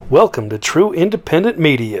Welcome to True Independent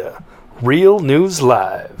Media, Real News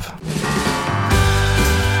Live.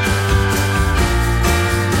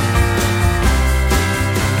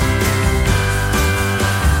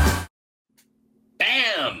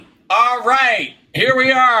 Bam! All right, here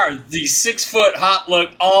we are, the 6-foot hot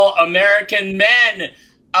look all-American men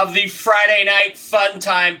of the Friday Night Fun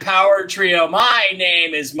Time Power Trio. My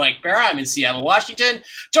name is Mike Bara. I'm in Seattle, Washington.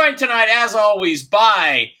 Joined tonight, as always,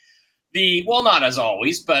 by well, not as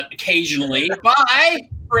always, but occasionally, by,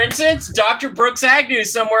 for instance, Dr. Brooks Agnew,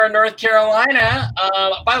 somewhere in North Carolina.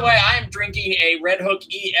 By the way, I am drinking a Red Hook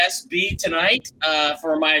ESB tonight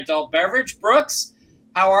for my adult beverage. Brooks,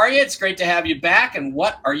 how are you? It's great to have you back. And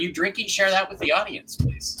what are you drinking? Share that with the audience,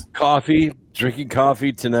 please. Coffee. Drinking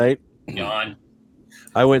coffee tonight. Yawn.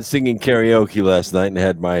 I went singing karaoke last night and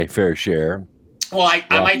had my fair share. Well,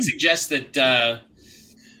 I might suggest that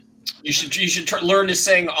you should learn to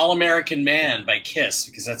sing "All American Man" by Kiss,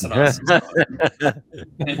 because that's an awesome song.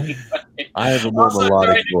 I have a more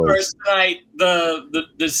melodic voice tonight.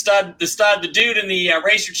 The stud, the dude in the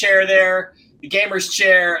racer chair there, the gamer's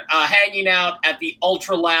chair, hanging out at the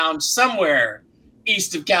Ultra Lounge somewhere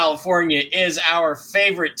east of California, is our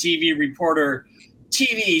favorite TV reporter,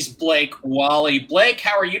 TV's Blake Walley. Blake,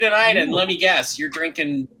 how are you tonight? And let me guess, you're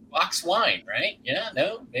drinking box wine, right? Yeah,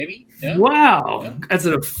 no, maybe. No? Wow, No? that's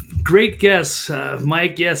a great guess,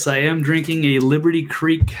 Mike. Yes, I am drinking a Liberty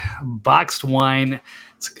Creek boxed wine.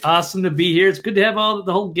 It's awesome to be here. It's good to have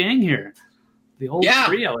the whole gang here, the whole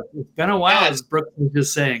trio. It's been a while, as Brooks was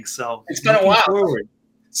just saying. So it's been a while. Forward.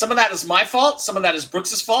 Some of that is my fault. Some of that is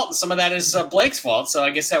Brooks's fault, and some of that is Blake's fault. So I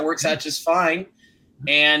guess that works out just fine.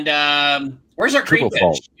 And where's our green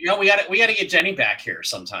bitch? You know, we got to get Jenny back here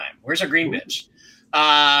sometime. Where's our green bitch?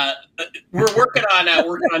 We're working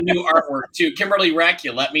on new artwork too. Kimberly Reck,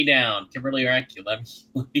 you let me down. Kimberly Reck, you let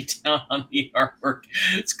me down on the artwork.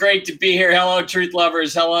 It's great to be here. Hello, truth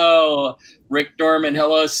lovers. Hello, Rick Dorman.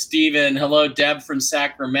 Hello, Steven. Hello, Deb from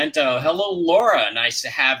Sacramento. Hello, Laura. Nice to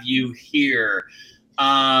have you here.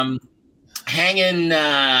 Hanging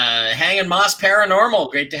Moss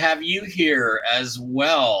Paranormal. Great to have you here as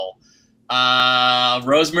well.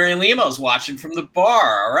 Rosemary Limo's watching from the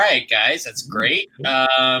bar. All right, guys, that's great.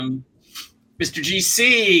 Mr.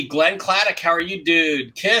 GC, Glenn Claddock, how are you,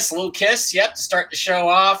 dude? Kiss, a little kiss, yep, to start the show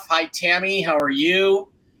off. Hi, Tammy, how are you?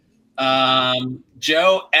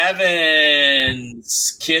 Joe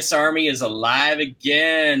Evans, Kiss Army is alive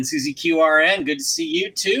again. Susie QRN, good to see you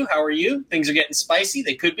too. How are you? Things are getting spicy.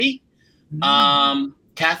 They could be.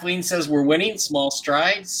 Kathleen says we're winning, small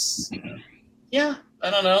strides. Yeah. I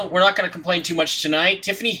don't know. We're not going to complain too much tonight.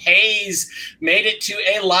 Tiffany Hayes made it to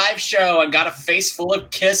a live show and got a face full of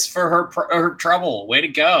Kiss for her trouble. Way to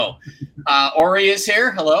go. Ori is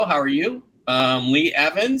here. Hello. How are you? Lee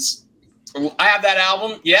Evans. I have that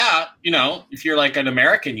album. Yeah. You know, if you're like an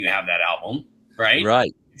American, you have that album, right?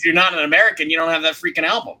 Right. If you're not an American, you don't have that freaking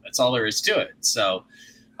album. That's all there is to it. So,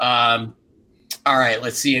 all right,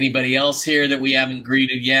 let's see anybody else here that we haven't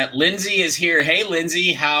greeted yet. Lindsay is here. Hey,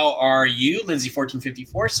 Lindsay, how are you? Lindsay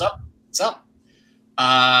 1454, what's up?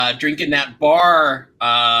 Drinking that bar,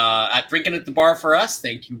 drinking at the bar for us.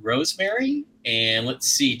 Thank you, Rosemary. And let's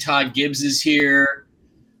see, Todd Gibbs is here.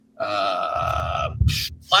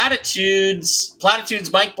 Platitudes,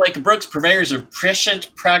 Mike, Blake, and Brooks, purveyors of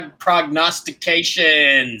prescient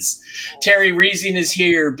prognostications. Terry Reesing is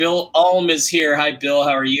here. Bill Ulm is here. Hi, Bill.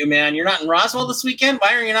 How are you, man? You're not in Roswell this weekend?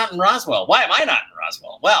 Why are you not in Roswell? Why am I not in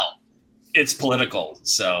Roswell? Well, it's political,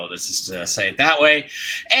 so let's just say it that way.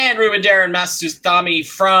 And Ruben Darren Masustami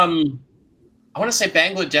from, I want to say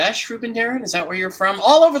Bangladesh. Ruben Darren, is that where you're from?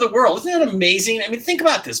 All over the world. Isn't that amazing? I mean, think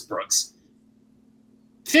about this, Brooks.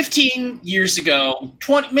 15 years ago,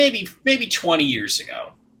 20, maybe 20 years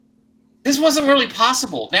ago, this wasn't really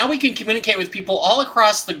possible. Now we can communicate with people all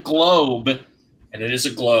across the globe, and it is a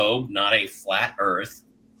globe, not a flat earth.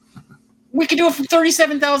 We could do it from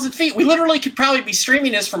 37,000 feet. We literally could probably be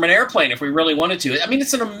streaming this from an airplane if we really wanted to. I mean,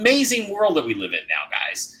 it's an amazing world that we live in now,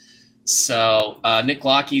 guys. So Nick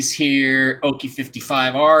Lockie's here.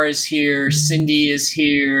 Okie55R is here. Cindy is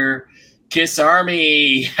here. Kiss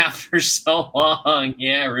Army after so long.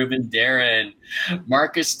 Yeah, Ruben Darren.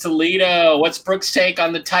 Marcus Toledo. What's Brooks' take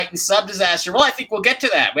on the Titan sub disaster? Well, I think we'll get to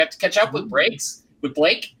that. We have to catch up with Blake.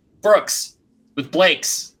 Brooks. With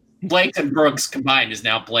Blake's. Blake and Brooks combined is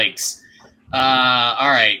now Blake's. All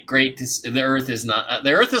right, great. The Earth is not.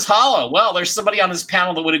 The Earth is hollow. Well, there's somebody on this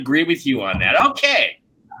panel that would agree with you on that. Okay.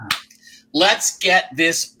 Let's get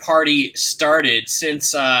this party started.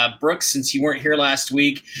 Since Brooks, since you weren't here last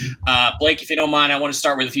week, Blake, if you don't mind, I want to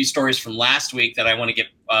start with a few stories from last week that I want to get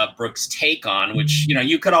Brooks' take on, which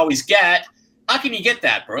you could always get How can you get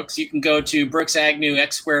that, Brooks? You can go to Brooks Agnew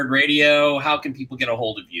X Squared Radio. How can people get a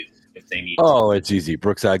hold of you if they need to? Oh, it's easy.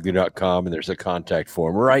 brooksagnew.com, and there's a contact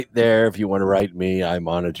form right there. If you want to write me, I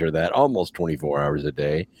monitor that almost 24 hours a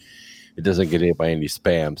day. It doesn't get hit by any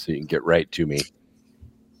spam, so you can get right to me.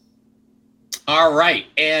 All right.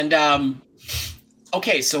 And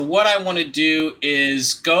okay, so what I want to do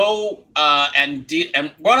is go and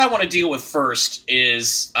what I want to deal with first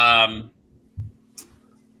is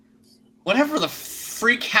whatever the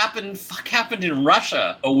fuck happened in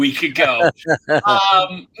Russia a week ago.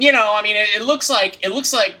 It looks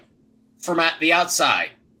like from the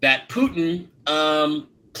outside that Putin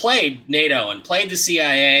played NATO and played the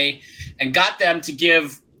CIA and got them to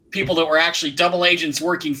give people that were actually double agents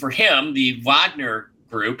working for him, the Wagner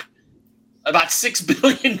group, about $6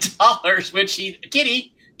 billion,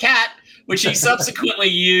 which he subsequently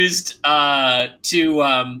used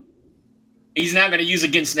to. He's now going to use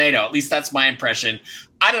against NATO. At least that's my impression.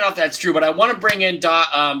 I don't know if that's true, but I want to bring in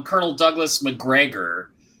Colonel Douglas McGregor,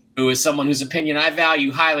 who is someone whose opinion I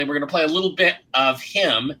value highly. We're going to play a little bit of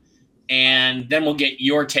him, and then we'll get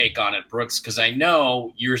your take on it, Brooks, because I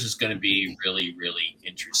know yours is going to be really, really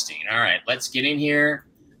interesting. All right, let's get in here.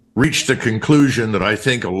 Reached a conclusion that I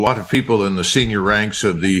think a lot of people in the senior ranks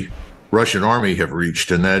of the Russian army have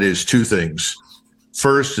reached, and that is two things.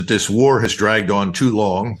 First, that this war has dragged on too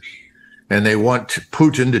long, and they want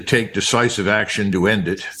Putin to take decisive action to end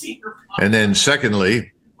it. And then secondly,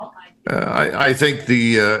 I think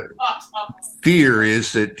the fear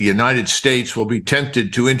is that the United States will be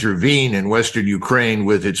tempted to intervene in Western Ukraine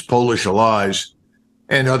with its Polish allies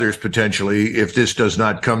and others potentially if this does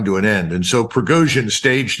not come to an end. And so Prigozhin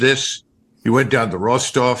staged this. He went down to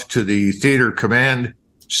Rostov to the theater command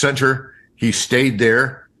center. He stayed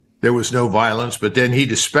there. There was no violence, but then he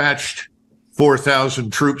dispatched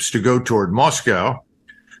 4,000 troops to go toward Moscow.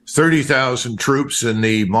 30,000 troops in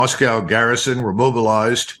the Moscow garrison were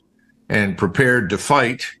mobilized and prepared to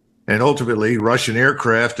fight. And ultimately, Russian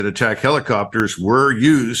aircraft and attack helicopters were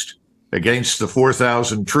used against the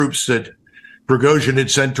 4,000 troops that Prigozhin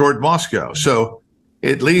had sent toward Moscow. So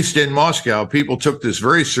at least in Moscow, people took this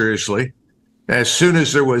very seriously. As soon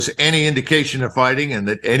as there was any indication of fighting and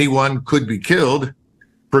that anyone could be killed,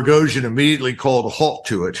 Prigozhin immediately called a halt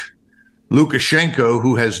to it. Lukashenko,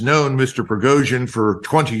 who has known Mr. Prigozhin for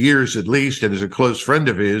 20 years at least and is a close friend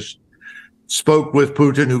of his, spoke with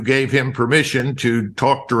Putin, who gave him permission to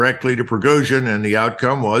talk directly to Prigozhin, and the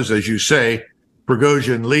outcome was, as you say,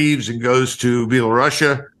 Prigozhin leaves and goes to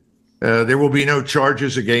Belarus. There will be no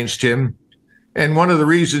charges against him. And one of the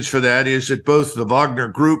reasons for that is that both the Wagner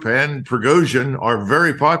Group and Prigozhin are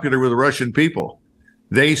very popular with the Russian people.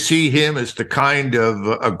 They see him as the kind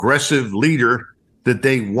of aggressive leader that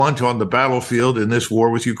they want on the battlefield in this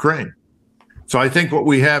war with Ukraine. So I think what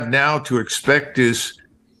we have now to expect is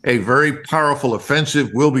a very powerful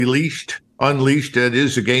offensive will be unleashed, that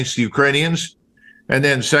is, against the Ukrainians. And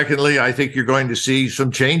then secondly, I think you're going to see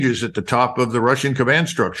some changes at the top of the Russian command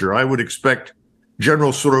structure. I would expect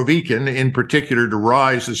General Surovikin in particular to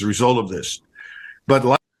rise as a result of this.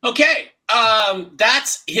 But okay,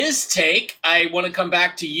 that's his take. I want to come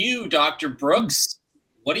back to you, Dr. Brooks.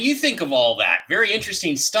 What do you think of all that? Very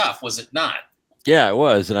interesting stuff, was it not? Yeah, it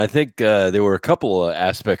was. And I think there were a couple of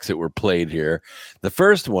aspects that were played here. The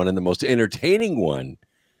first one, and the most entertaining one,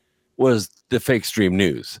 was the fake stream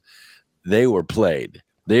news. They were played.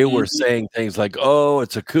 They were saying things like, oh,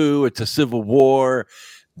 it's a coup, it's a civil war.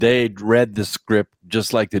 They'd read the script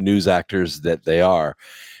just like the news actors that they are.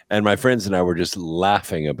 And my friends and I were just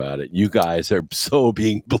laughing about it. You guys are so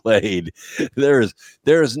being played. There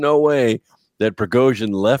is no way that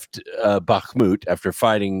Prigozhin left Bakhmut after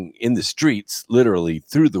fighting in the streets, literally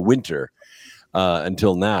through the winter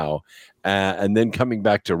until now, and then coming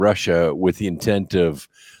back to Russia with the intent of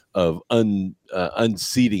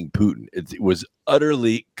unseating Putin. It was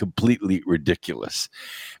utterly, completely ridiculous.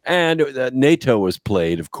 And NATO was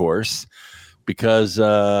played, of course, because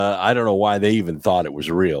I don't know why they even thought it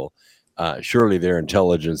was real. Surely their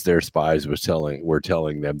intelligence, their spies were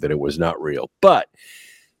telling them that it was not real. But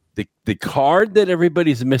the card that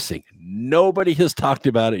everybody's missing, nobody has talked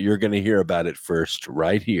about it. You're going to hear about it first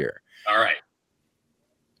right here. All right.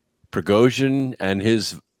 Prigozhin and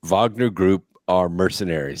his Wagner group are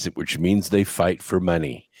mercenaries, which means they fight for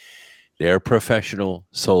money. They're professional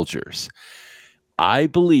soldiers. I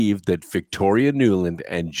believe that Victoria Nuland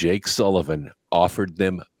and Jake Sullivan offered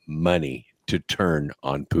them money to turn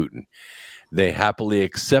on Putin. They happily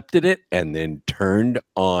accepted it and then turned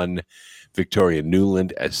on Victoria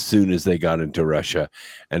Nuland as soon as they got into Russia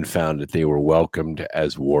and found that they were welcomed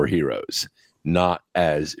as war heroes, not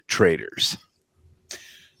as traitors.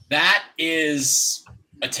 That is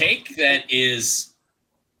a take that is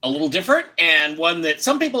a little different, and one that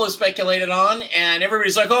some people have speculated on, and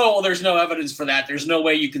everybody's like, oh, well, there's no evidence for that. There's no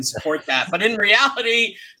way you can support that. But in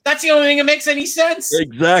reality, that's the only thing that makes any sense.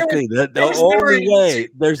 Exactly.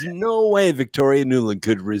 There's no way Victoria Nuland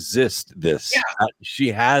could resist this. Yeah. She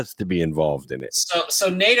has to be involved in it. So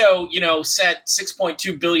NATO, sent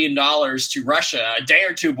 $6.2 billion to Russia a day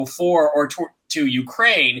or two before, or to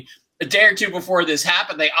Ukraine. A day or two before this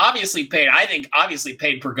happened, they obviously paid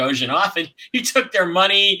Prigozhin off, and he took their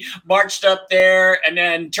money, marched up there, and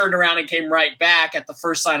then turned around and came right back at the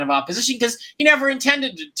first sign of opposition, because he never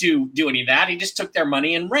intended to do any of that. He just took their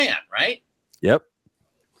money and ran, right? Yep.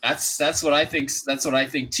 That's what I think. That's what I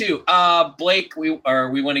think too. Blake, we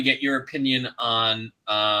want to get your opinion on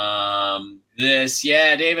this.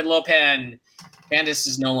 Yeah, David Lopan, Candace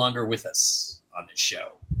is no longer with us on this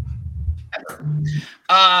show.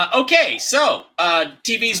 Okay, so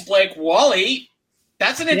TV's Blake Walley.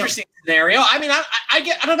 That's an interesting scenario. I mean,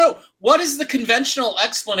 I don't know. What is the conventional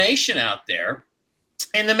explanation out there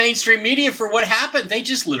in the mainstream media for what happened? They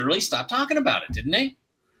just literally stopped talking about it, didn't they?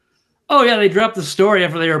 Oh, yeah, they dropped the story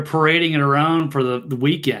after they were parading it around for the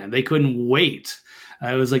weekend. They couldn't wait.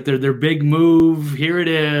 It was like their big move. Here it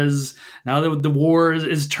is. Now the war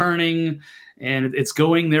is turning, and it's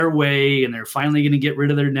going their way, and they're finally going to get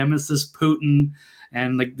rid of their nemesis, Putin.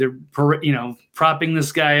 And like they're, propping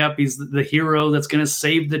this guy up. He's the hero that's going to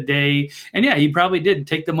save the day. And yeah, he probably did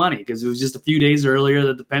take the money, because it was just a few days earlier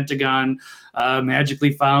that the Pentagon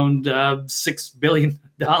magically found $6 billion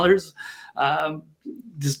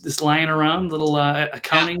just lying around, little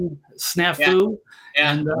accounting snafu.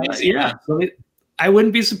 Yeah. And so I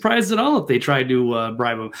wouldn't be surprised at all if they tried to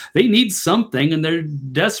bribe them. They need something, and they're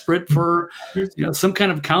desperate for some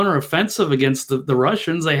kind of counteroffensive against the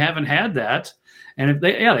Russians. They haven't had that. And if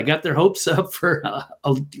they got their hopes up for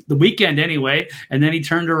the weekend anyway, and then he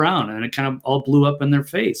turned around, and it kind of all blew up in their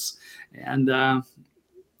face. And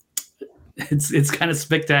it's kind of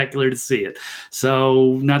spectacular to see it.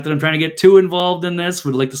 So, not that I'm trying to get too involved in this.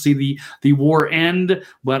 Would like to see the war end,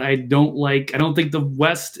 but I don't think the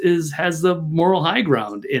West has the moral high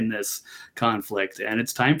ground in this conflict, and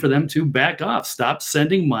it's time for them to back off, stop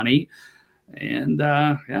sending money, and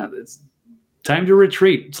it's time to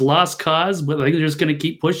retreat. It's a lost cause, but I think they're just going to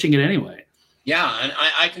keep pushing it anyway. Yeah, and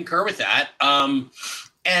I concur with that.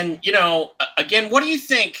 And again, what do you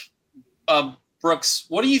think, Brooks?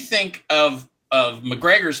 What do you think of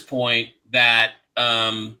McGregor's point that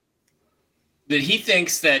that he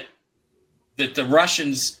thinks that the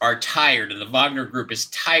Russians are tired, and the Wagner Group is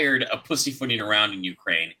tired of pussyfooting around in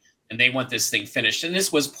Ukraine, and they want this thing finished? And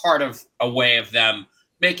this was part of a way of them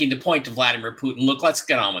making the point to Vladimir Putin, look, let's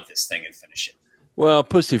get on with this thing and finish it. Well,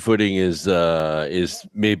 pussyfooting is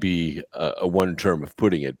maybe a one term of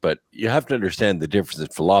putting it, but you have to understand the difference in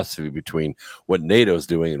philosophy between what NATO is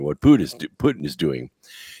doing and what Putin is doing.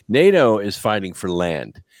 NATO is fighting for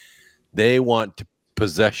land. They want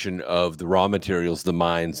possession of the raw materials, the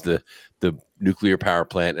mines, the nuclear power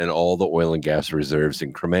plant, and all the oil and gas reserves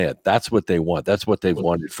in Crimea. That's what they want. That's what they've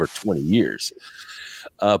wanted for 20 years.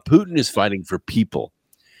 Putin is fighting for people.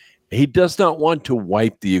 He does not want to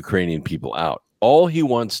wipe the Ukrainian people out. All he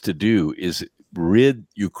wants to do is rid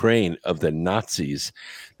Ukraine of the Nazis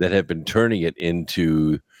that have been turning it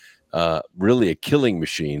into really a killing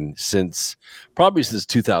machine probably since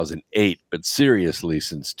 2008, but seriously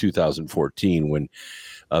since 2014, when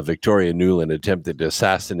Victoria Nuland attempted to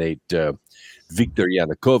assassinate Viktor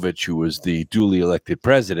Yanukovych, who was the duly elected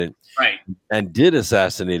president, right, and did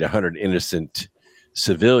assassinate 100 innocent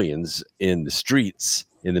civilians in the streets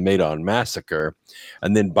in the Maidan massacre.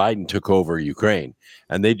 And then Biden took over Ukraine,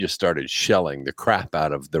 and they just started shelling the crap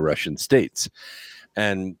out of the Russian states.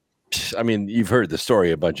 And I mean, you've heard the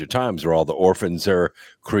story a bunch of times where all the orphans are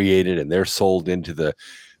created, and they're sold into the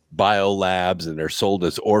bio labs, and they're sold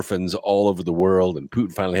as orphans all over the world. And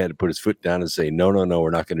Putin finally had to put his foot down and say, no,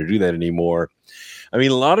 we're not going to do that anymore. I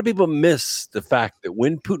mean, a lot of people miss the fact that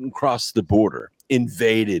when Putin crossed the border,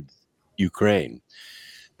 invaded Ukraine,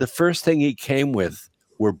 the first thing he came with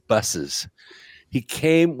were buses. He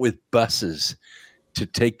came with buses to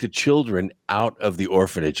take the children out of the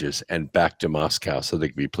orphanages and back to Moscow so they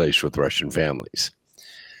could be placed with Russian families.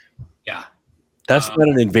 Yeah. That's not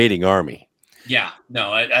an invading army. Yeah,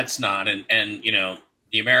 no, that's not. And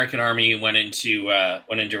the American army went into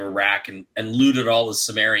Iraq and looted all the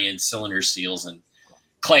Sumerian cylinder seals and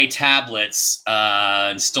clay tablets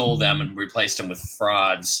and stole them and replaced them with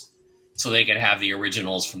frauds so they could have the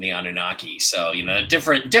originals from the Anunnaki. So,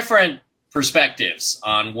 different perspectives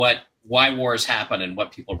on what why wars happen and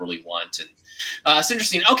what people really want. And it's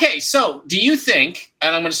interesting. Okay, so do you think,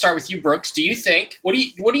 and I'm going to start with you, Brooks, do you think, what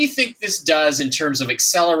do you think this does in terms of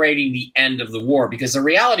accelerating the end of the war? Because the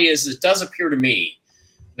reality is, it does appear to me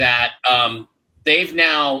that they've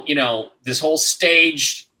now, this whole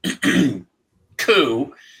staged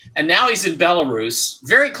coup, and now he's in Belarus,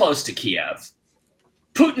 very close to Kiev.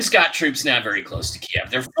 Putin's got troops now very close to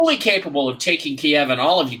Kiev. They're fully capable of taking Kiev and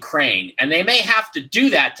all of Ukraine, and they may have to do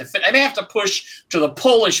that. They may have to push to the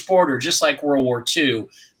Polish border, just like World War II,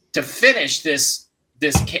 to finish this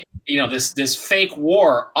fake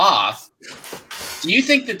war off. Do you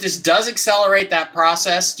think that this does accelerate that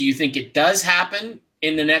process? Do you think it does happen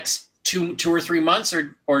in the next two or 3 months,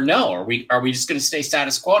 or no? Are we just going to stay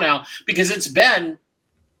status quo now? Because it's been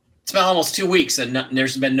almost 2 weeks and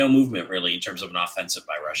there's been no movement really in terms of an offensive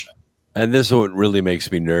by Russia. And this one really makes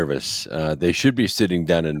me nervous. They should be sitting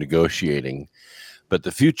down and negotiating. But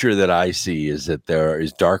the future that I see is that there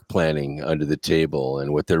is dark planning under the table.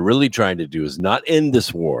 And what they're really trying to do is not end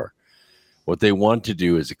this war. What they want to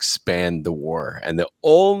do is expand the war. And the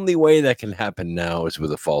only way that can happen now is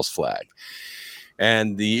with a false flag.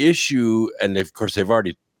 And the issue, and of course, they've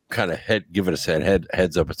already kind of given us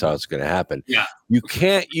heads up as how it's going to happen. Yeah. You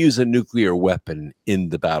can't use a nuclear weapon in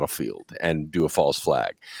the battlefield and do a false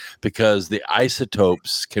flag, because the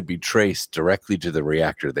isotopes can be traced directly to the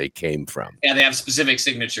reactor they came from. Yeah, they have specific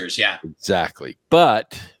signatures. Yeah, exactly.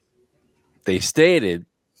 But they stated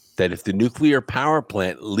that if the nuclear power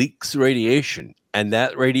plant leaks radiation and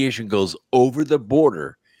that radiation goes over the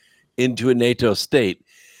border into a NATO state,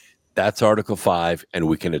 that's Article 5, and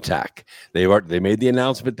we can attack. They made the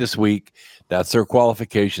announcement this week. That's their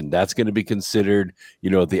qualification. That's going to be considered,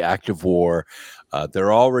 the act of war.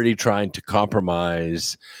 They're already trying to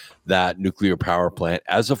compromise that nuclear power plant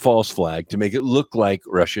as a false flag to make it look like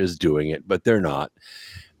Russia is doing it, but they're not.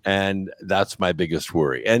 And that's my biggest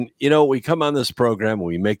worry. And, we come on this program and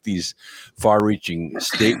we make these far-reaching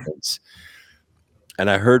statements. And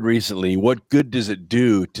I heard recently, what good does it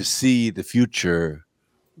do to see the future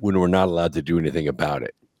when we're not allowed to do anything about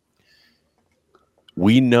it?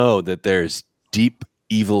 We know that there's deep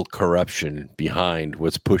evil corruption behind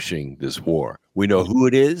what's pushing this war. We know who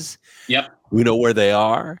it is. Yep. We know where they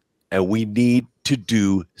are, and we need to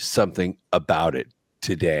do something about it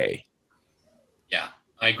today. Yeah,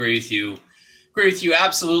 I agree with you.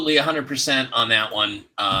 Absolutely 100% on that one,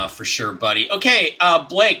 for sure, buddy. Okay,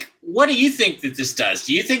 Blake, what do you think that this does?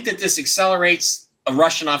 Do you think that this accelerates a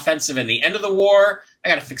Russian offensive in the end of the war? I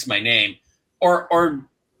got to fix my name, or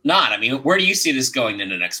not. I mean, where do you see this going in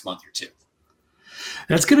the next month or two?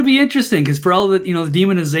 That's going to be interesting, because for all the the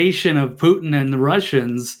demonization of Putin and the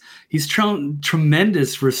Russians, he's shown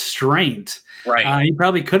tremendous restraint. Right. He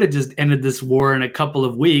probably could have just ended this war in a couple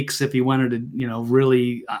of weeks if he wanted to,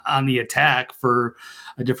 really on the attack for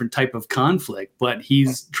a different type of conflict. But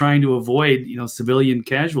he's trying to avoid, civilian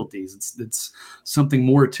casualties. It's something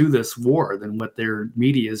more to this war than what their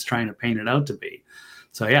media is trying to paint it out to be.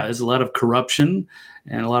 So, yeah, there's a lot of corruption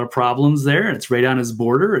and a lot of problems there. It's right on his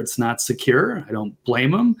border. It's not secure. I don't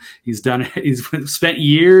blame him. He's spent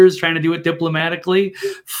years trying to do it diplomatically.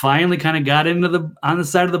 Finally kind of got on the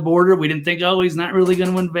side of the border. We didn't think, he's not really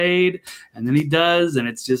going to invade. And then he does. And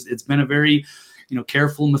it's been a very,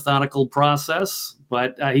 careful, methodical process.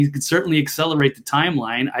 But he could certainly accelerate the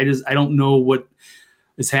timeline. I don't know what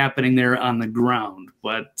is happening there on the ground.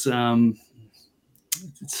 But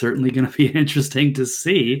it's certainly going to be interesting to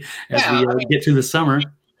see as we get to the summer.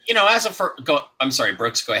 I'm sorry,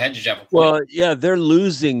 Brooks, go ahead. Did you have a point? Well, yeah, they're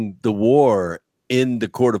losing the war in the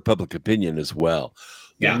court of public opinion as well.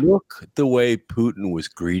 Yeah. Look the way Putin was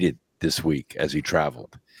greeted this week as he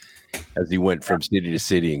traveled, as he went from city to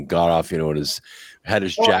city and got off, and had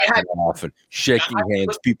his jacket off and shaking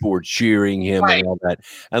hands. People were cheering him and all that.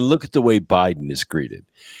 And look at the way Biden is greeted.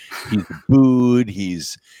 He's booed.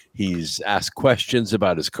 He's asked questions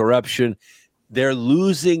about his corruption. They're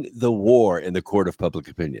losing the war in the court of public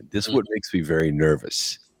opinion. This is what makes me very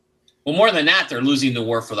nervous. Well, more than that, they're losing the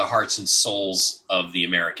war for the hearts and souls of the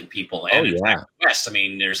American people. And in fact, West, I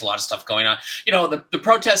mean, there's a lot of stuff going on. The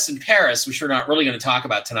protests in Paris, which we're not really going to talk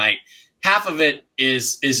about tonight, half of it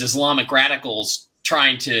is Islamic radicals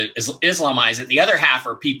trying to Islamize it. The other half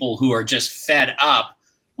are people who are just fed up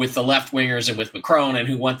with the left-wingers and with Macron, and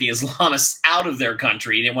who want the Islamists out of their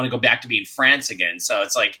country. They want to go back to being France again. So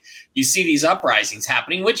it's like you see these uprisings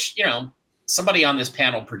happening, which, somebody on this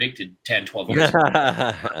panel predicted 10, 12 years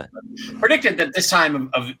ago. Predicted that this time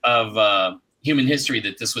of human history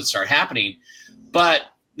that this would start happening. But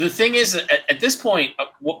the thing is, at this point,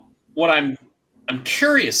 what I'm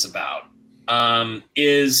curious about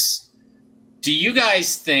is, do you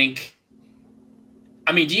guys think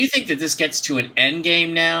I mean, do you think that this gets to an end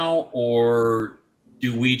game now, or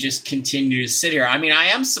do we just continue to sit here? I mean, I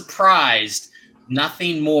am surprised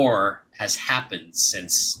nothing more has happened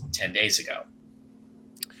since 10 days ago.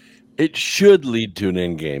 It should lead to an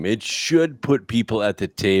end game. It should put people at the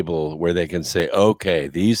table where they can say, okay,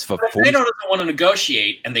 these But if NATO doesn't want to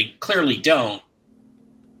negotiate, and they clearly don't,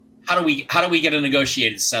 how do we get a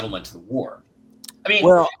negotiated settlement to the war?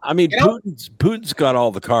 I mean, Putin's got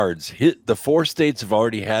all the cards. The 4 states have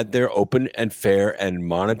already had their open and fair and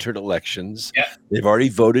monitored elections. Yeah. They've already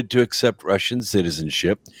voted to accept Russian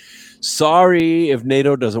citizenship. Sorry if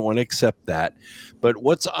NATO doesn't want to accept that. But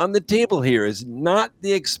what's on the table here is not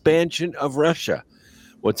the expansion of Russia.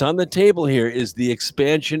 What's on the table here is the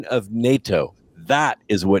expansion of NATO. That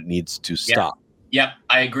is what needs to stop. Yep,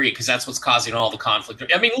 I agree, because that's what's causing all the conflict.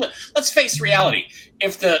 I mean, let's face reality.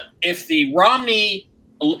 If the Romney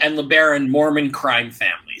and LeBaron Mormon crime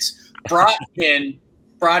families brought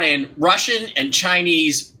in Russian and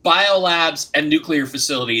Chinese biolabs and nuclear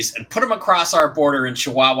facilities and put them across our border in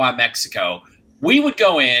Chihuahua, Mexico, we would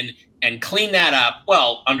go in and clean that up.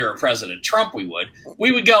 Well, under President Trump, we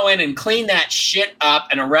would go in and clean that shit up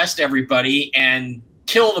and arrest everybody and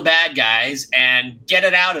kill the bad guys and get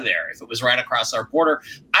it out of there if it was right across our border.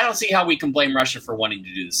 I don't see how we can blame Russia for wanting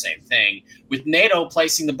to do the same thing, with NATO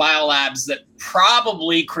placing the biolabs that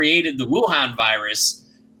probably created the Wuhan virus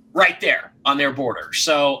right there on their border.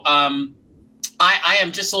 So I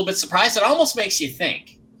am just a little bit surprised. It almost makes you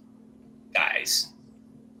think, guys,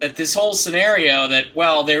 that this whole scenario that,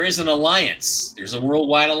 well, there is an alliance. There's a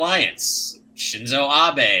worldwide alliance. Shinzo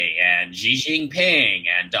Abe and Xi Jinping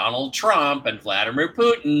and Donald Trump and Vladimir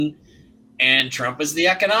Putin, and Trump is the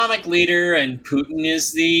economic leader and Putin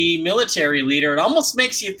is the military leader. It almost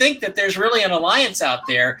makes you think that there's really an alliance out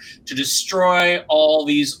there to destroy all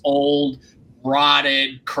these old,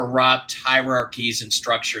 rotted, corrupt hierarchies and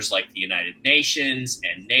structures like the United Nations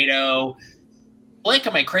and NATO. Blake,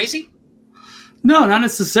 am I crazy? No, not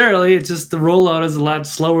necessarily. It's just the rollout is a lot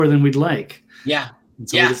slower than we'd like. Yeah.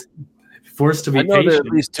 So we're just forced to be I know patient. there are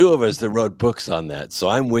at least 2 of us that wrote books on that, so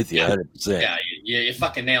I'm with you 100%. Yeah, you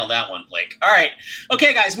fucking nailed that one, Blake. All right.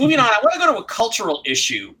 Okay, guys, moving on. I want to go to a cultural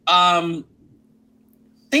issue.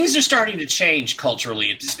 Things are starting to change culturally.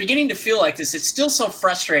 It's beginning to feel like this. It's still so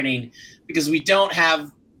frustrating because we don't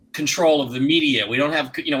have control of the media. We don't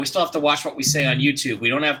have, we still have to watch what we say on YouTube. We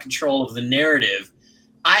don't have control of the narrative.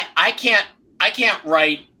 I can't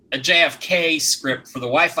write a JFK script for the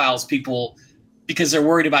Y-Files people because they're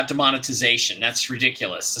worried about demonetization. That's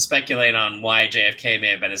ridiculous to speculate on why JFK may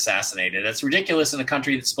have been assassinated. That's ridiculous in a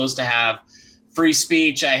country that's supposed to have free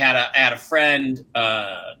speech. I had a friend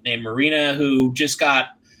named Marina who just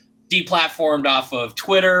got deplatformed off of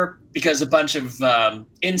Twitter because a bunch of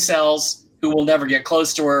incels who will never get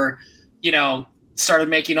close to her, started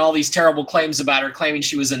making all these terrible claims about her, claiming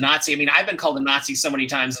she was a Nazi. I mean, I've been called a Nazi so many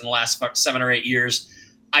times in the last 7 or 8 years.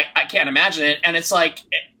 I can't imagine it. And it's like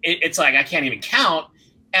I can't even count.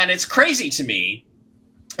 And it's crazy to me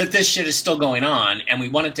that this shit is still going on and we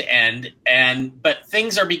want it to end. But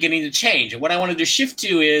things are beginning to change. And what I wanted to shift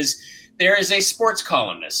to is there is a sports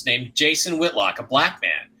columnist named Jason Whitlock, a black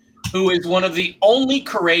man, who is one of the only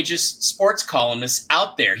courageous sports columnists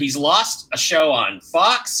out there. He's lost a show on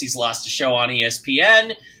Fox. He's lost a show on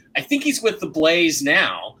ESPN. I think he's with the Blaze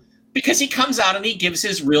now because he comes out and he gives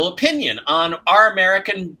his real opinion on, are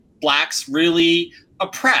American blacks really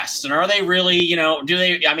oppressed? And are they really,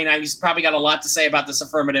 he's probably got a lot to say about this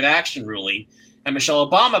affirmative action ruling and Michelle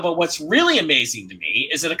Obama. But what's really amazing to me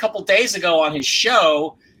is that a couple days ago on his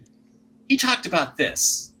show, he talked about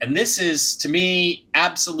this. And this is, to me,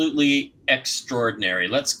 absolutely extraordinary.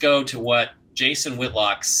 Let's go to what Jason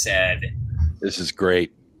Whitlock said. This is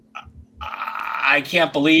great. I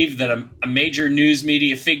can't believe that a major news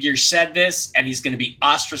media figure said this, and he's going to be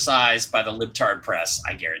ostracized by the libtard press,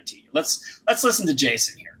 I guarantee you. Let's listen to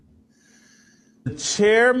Jason here. The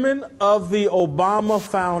chairman of the Obama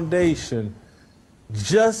Foundation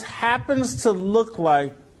just happens to look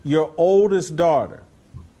like your oldest daughter.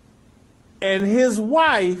 And his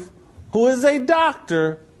wife, who is a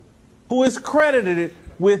doctor, who is credited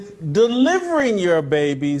with delivering your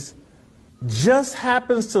babies, just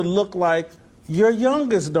happens to look like your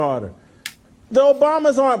youngest daughter. The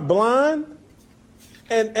Obamas aren't blind,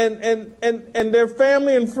 and their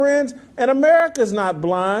family and friends, and America's not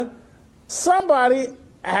blind. Somebody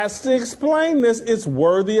has to explain this. It's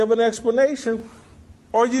worthy of an explanation,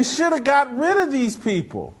 or you should have got rid of these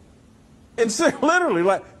people. And so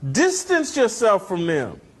literally, distance yourself from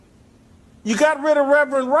them. You got rid of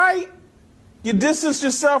Reverend Wright. You distanced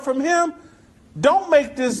yourself from him. Don't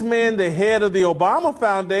make this man the head of the Obama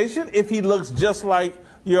Foundation if he looks just like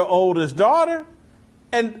your oldest daughter.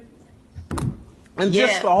 And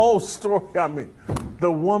just the whole story, I mean,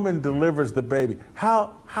 the woman delivers the baby.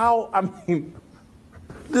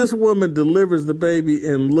 This woman delivers the baby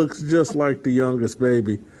and looks just like the youngest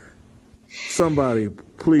baby. Somebody,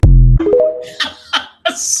 please.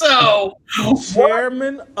 So,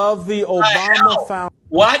 Chairman of the Obama Foundation.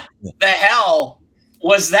 What the hell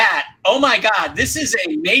was that? Oh my God, this is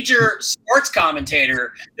a major sports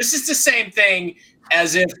commentator. This is the same thing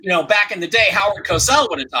as if, back in the day, Howard Cosell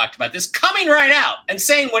would have talked about this, coming right out and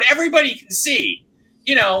saying what everybody can see.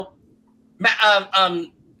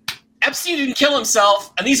 Epstein didn't kill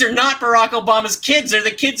himself, and these are not Barack Obama's kids. They're the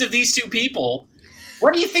kids of these two people.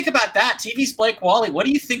 What do you think about that? TV's Blake Walley. What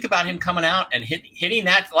do you think about him coming out and hitting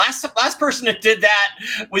that? Last person that did that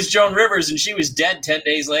was Joan Rivers, and she was dead 10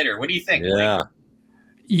 days later. What do you think? Yeah. Blake?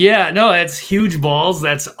 Yeah, no, that's huge balls.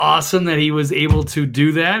 That's awesome that he was able to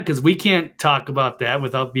do that, because we can't talk about that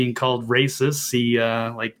without being called racist. See,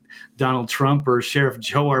 like Donald Trump or Sheriff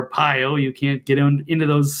Joe Arpaio, you can't get into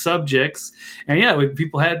those subjects. And yeah,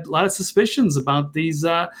 people had a lot of suspicions about these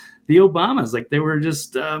the Obamas, like they were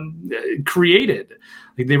just created,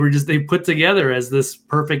 like they put together as this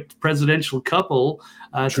perfect presidential couple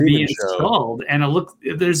to be installed. And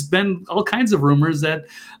there's been all kinds of rumors that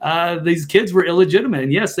these kids were illegitimate,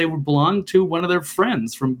 and yes, they would belong to one of their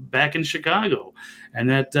friends from back in Chicago, and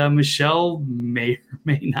that Michelle may or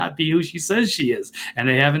may not be who she says she is, and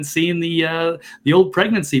they haven't seen the old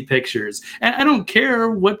pregnancy pictures. And I don't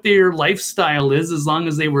care what their lifestyle is, as long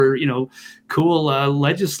as they were, cool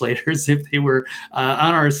legislators. If they were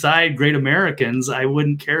on our side, great Americans, I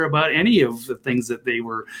wouldn't care about any of the things that they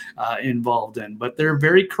were involved in. But they're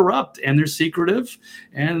very corrupt, and they're secretive,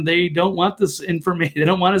 and they don't want this information. They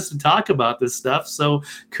don't want us to talk about this stuff. So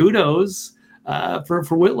kudos for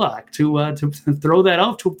Whitlock to throw that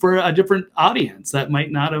out for a different audience that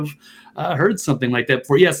might not have heard something like that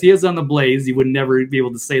before. Yes, he is on the Blaze. He would never be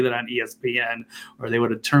able to say that on ESPN, or they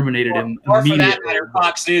would have terminated him immediately. Or for that matter,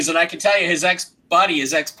 Fox News. And I can tell you, his ex-buddy,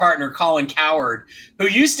 his ex-partner, Colin Cowherd, who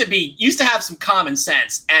used to have some common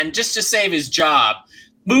sense, and just to save his job,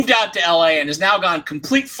 moved out to LA and has now gone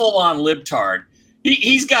complete full-on libtard.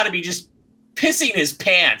 He's got to be just pissing his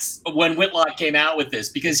pants when Whitlock came out with this,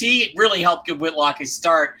 because he really helped give Whitlock a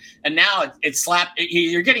start, and now it's slapped.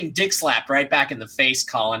 You're getting dick slapped right back in the face,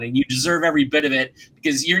 Colin, and you deserve every bit of it,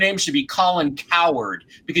 because your name should be Colin Cowherd,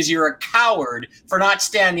 because you're a coward for not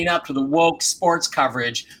standing up to the woke sports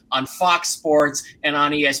coverage on Fox Sports and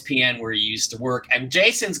on ESPN where you used to work. And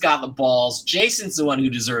Jason's got the balls. Jason's the one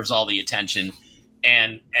who deserves all the attention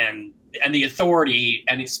and the authority,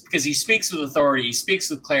 and it's because he speaks with authority, he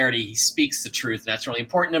speaks with clarity, he speaks the truth, and that's really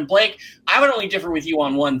important. And Blake, I would only differ with you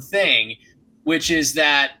on one thing, which is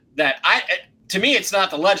that to me, it's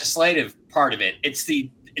not the legislative part of it. It's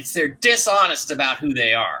they're dishonest about who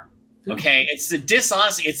they are. Okay, it's the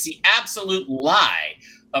dishonesty, it's the absolute lie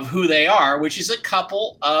of who they are, which is a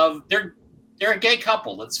couple of they're a gay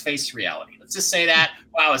couple. Let's face reality. Let's just say that.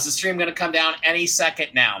 Wow, is the stream going to come down any second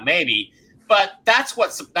now? Maybe. But that's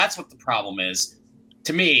what the problem is,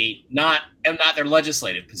 to me, not their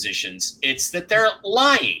legislative positions. It's that they're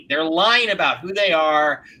lying. They're lying about who they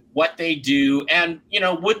are, what they do, and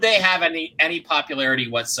would they have any popularity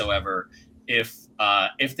whatsoever if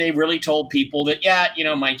they really told people that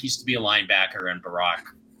Mike used to be a linebacker and Barack.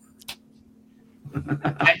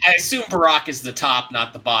 I assume Barack is the top,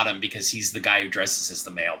 not the bottom, because he's the guy who dresses as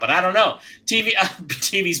the male. But I don't know.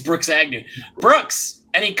 TV's Brooks Agnew. Brooks.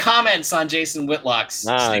 Any comments on Jason Whitlock's?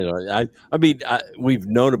 I mean, we've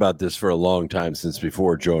known about this for a long time, since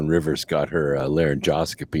before Joan Rivers got her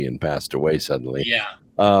laryngoscopy and passed away suddenly.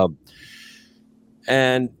 Yeah.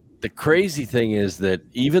 And the crazy thing is that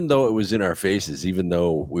even though it was in our faces, even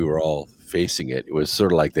though we were all facing it, it was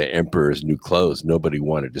sort of like the emperor's new clothes. Nobody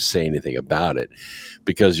wanted to say anything about it,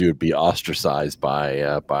 because you would be ostracized by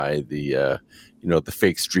the the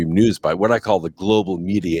fake stream news, by what I call the global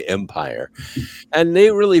media empire. And they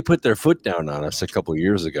really put their foot down on us a couple of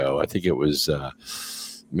years ago. I think it was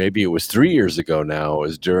maybe it was 3 years ago now. It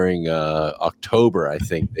was during October. I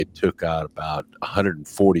think they took out about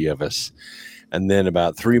 140 of us. And then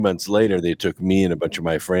about 3 months later, they took me and a bunch of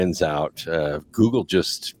my friends out. Google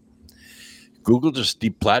just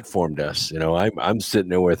deplatformed us. I'm sitting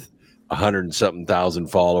there with 100 and something thousand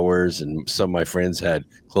followers, and some of my friends had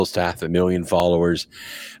close to 500,000 followers,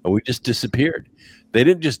 and we just disappeared. They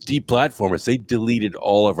didn't just deplatform us; they deleted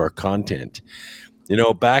all of our content.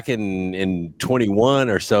 Back in 21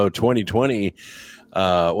 or so, 2020,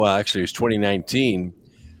 well, actually it was 2019.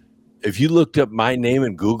 if you looked up my name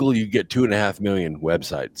in Google, you get 2.5 million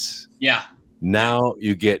websites. Yeah. Now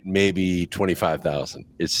you get maybe 25,000.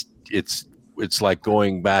 It's like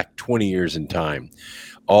going back 20 years in time.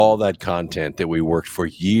 All that content that we worked for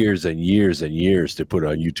years and years and years to put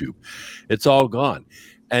on YouTube, it's all gone,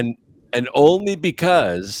 and only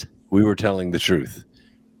because we were telling the truth.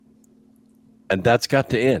 And that's got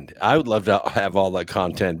to end. I would love to have all that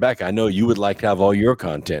content back. I know you would like to have all your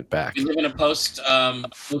content back. We live in a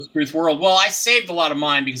post-truth world. Well, I saved a lot of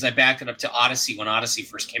mine because I backed it up to Odyssey when Odyssey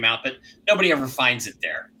first came out, but nobody ever finds it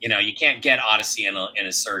there. You know, you can't get Odyssey in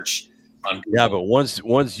a search on Google. Yeah, but once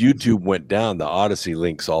YouTube went down, the Odyssey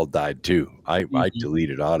links all died too. I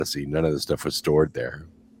deleted Odyssey. None of the stuff was stored there.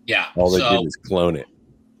 Yeah. All they did is clone it.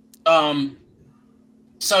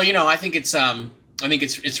 So, you know, I think it's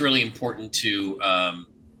really important to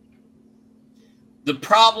the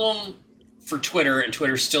problem for Twitter, and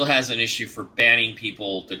Twitter still has an issue for banning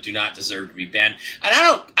people that do not deserve to be banned. And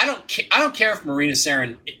I don't care if Marina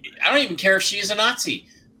Sarin, I don't even care if she is a Nazi.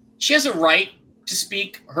 She has a right to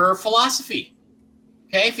speak her philosophy.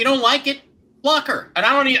 Okay, if you don't like it, block her. And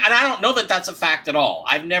I don't know that that's a fact at all.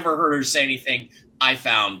 I've never heard her say anything I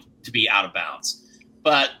found to be out of bounds.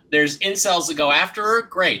 But there's incels that go after her.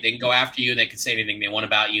 Great. They can go after you. They can say anything they want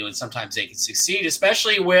about you. And sometimes they can succeed,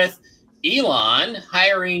 especially with Elon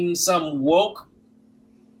hiring some woke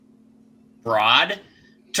broad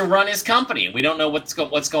to run his company. We don't know what's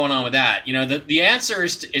going on with that. You know, the answer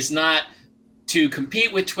is not to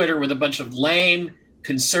compete with Twitter with a bunch of lame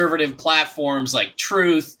conservative platforms like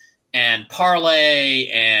Truth and Parlay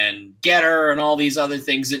and Getter and all these other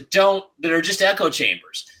things that are just echo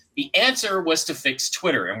chambers. The answer was to fix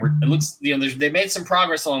Twitter, and it looks, you know, they made some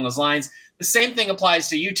progress along those lines. The same thing applies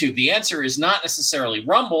to YouTube. The answer is not necessarily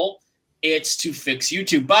Rumble; it's to fix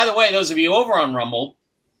YouTube. By the way, those of you over on Rumble,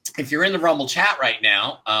 if you're in the Rumble chat right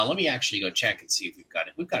now, let me actually go check and see if we've got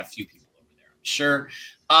it. We've got a few people over there. Sure.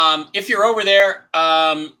 If you're over there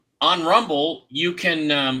on Rumble, you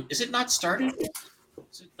can. Is it not started?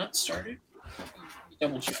 Is it not started?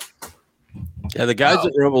 Double check. Yeah, the guys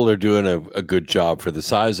at Rumble are doing a good job for the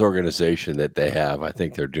size organization that they have. I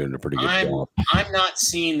think they're doing a pretty good job. I'm not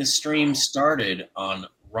seeing the stream started on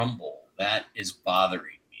Rumble. That is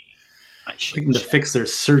bothering me. Looking to fix their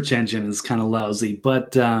search engine is kind of lousy,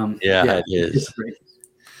 but it is. Great.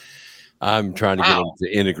 I'm trying to get them to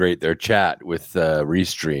integrate their chat with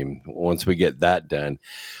Restream. Once we get that done,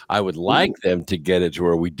 I would like them to get it to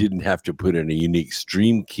where we didn't have to put in a unique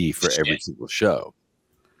stream key for every single show.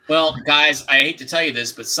 Well, guys, I hate to tell you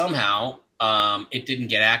this, but somehow it didn't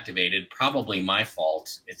get activated. Probably my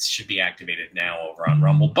fault. It should be activated now over on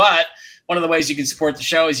Rumble. But one of the ways you can support the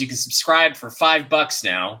show is you can subscribe for $5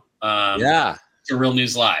 now. To Real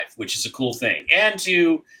News Live, which is a cool thing, and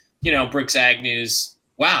to Brooks Agnew's.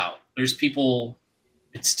 Wow, there's people.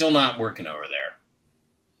 It's still not working over there.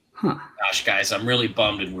 Huh. Gosh, guys, I'm really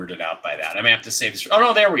bummed and weirded out by that. I'm gonna have to save this. Oh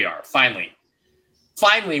no, there we are. Finally,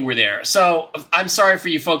 we're there. So I'm sorry for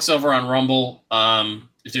you folks over on Rumble.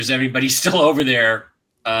 If there's anybody still over there,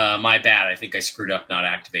 my bad. I think I screwed up not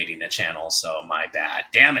activating the channel, so my bad.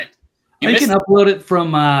 Damn it. You can upload it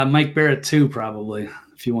from Mike Bara too, probably,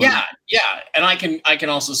 if you want. Yeah, and I can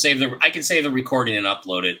also save the recording and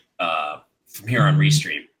upload it from here on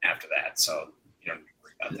Restream after that. So you don't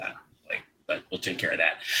worry about that. But we'll take care of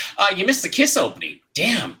that. You missed the Kiss opening.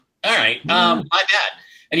 Damn. All right. My bad.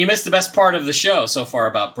 And you missed the best part of the show so far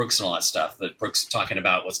about Brooks and all that stuff. That Brooks talking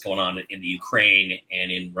about what's going on in the Ukraine and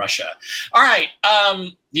in Russia. All right.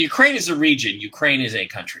 The Ukraine is a region. Ukraine is a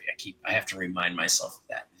country. I have to remind myself of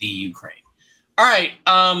that. The Ukraine. All right.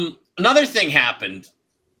 Another thing happened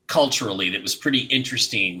culturally that was pretty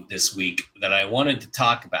interesting this week that I wanted to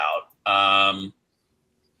talk about,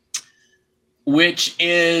 which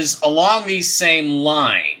is along these same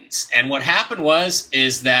lines. And what happened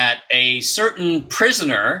is that a certain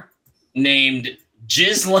prisoner named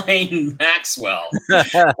Ghislaine Maxwell,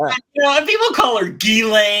 people call her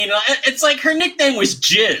Ghislaine. It's like her nickname was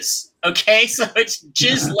Jizz. Okay, so it's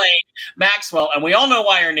Ghislaine Maxwell, and we all know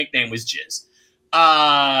why her nickname was Jizz.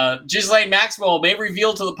 Ghislaine Maxwell may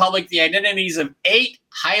reveal to the public the identities of 8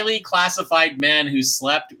 highly classified men who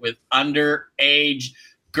slept with underage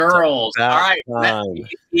girls. All right, let me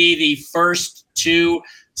be the first to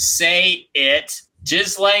say it.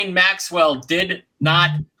 Ghislaine Maxwell did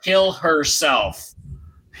not kill herself.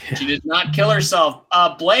 She did not kill herself.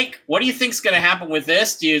 Blake, what do you think is going to happen with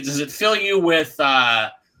this? Does it fill you with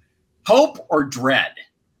hope or dread?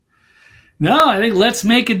 No, I think let's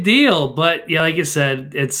make a deal. But yeah, like I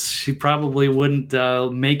said, she probably wouldn't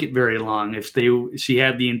make it very long if she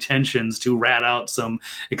had the intentions to rat out some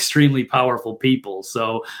extremely powerful people.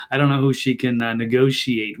 So I don't know who she can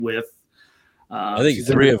negotiate with. I think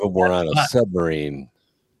three of them were on a submarine.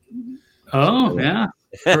 Oh, yeah.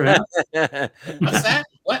 Perhaps. What's that?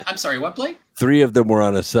 What? I'm sorry, what, Blake? 3 of them were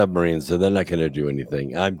on a submarine, so they're not going to do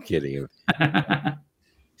anything. I'm kidding.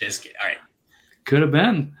 Just kidding. All right. Could have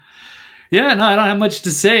been. Yeah, no, I don't have much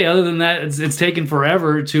to say other than that. It's taken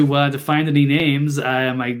forever to find any names.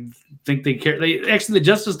 I think they care. Actually, the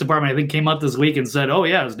Justice Department, I think, came out this week and said, "Oh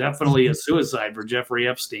yeah, it was definitely a suicide for Jeffrey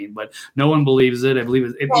Epstein," but no one believes it. I believe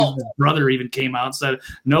his brother even came out and said,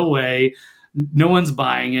 "No way." No one's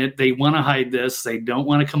buying it. They want to hide this. They don't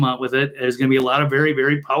want to come out with it. There's going to be a lot of very,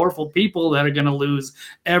 very powerful people that are going to lose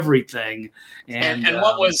everything. And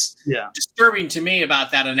what was disturbing to me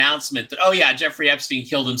about that announcement that, oh, yeah, Jeffrey Epstein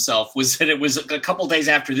killed himself was that it was a couple days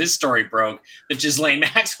after this story broke that Ghislaine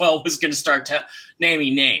Maxwell was going to start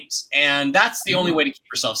naming names. And that's the only way to keep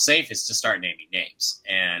yourself safe is to start naming names.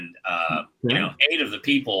 And, 8 of the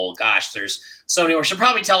people, gosh, there's so many more. She'll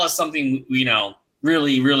probably tell us something,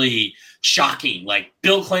 really, really shocking. Like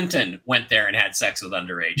Bill Clinton went there and had sex with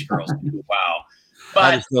underage girls. Wow. But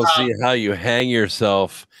I still see how you hang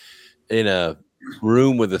yourself in a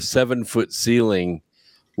room with a 7-foot ceiling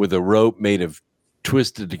with a rope made of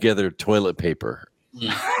twisted together toilet paper.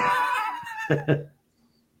 I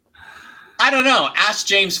don't know. Ask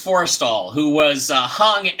James Forrestal, who was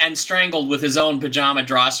hung and strangled with his own pajama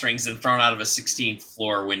drawstrings and thrown out of a 16th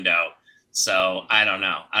floor window. So I don't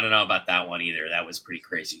know. I don't know about that one either. That was pretty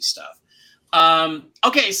crazy stuff.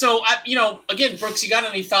 Okay, so again, Brooks, you got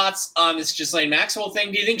any thoughts on this Ghislaine Maxwell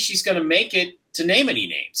thing? Do you think she's going to make it to name any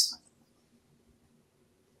names?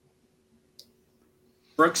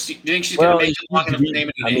 Brooks, do you think she's going to make it long enough to name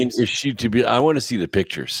any names? Is she to be? I want to see the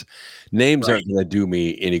pictures. Names aren't going to do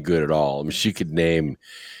me any good at all. I mean, she could name,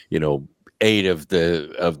 8 of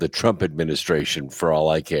the Trump administration for all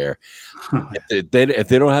I care. If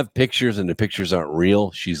they don't have pictures and the pictures aren't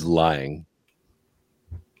real, she's lying.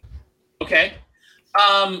 Okay.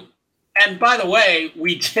 And by the way,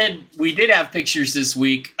 we did have pictures this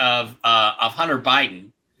week of Hunter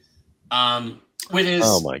Biden with his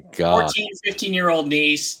 14, 15-year-old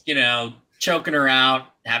niece, choking her out,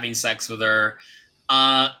 having sex with her.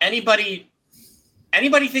 Anybody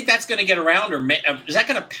think that's going to get around, or is that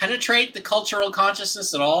going to penetrate the cultural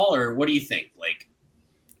consciousness at all, or what do you think, Blake?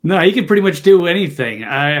 No, he can pretty much do anything.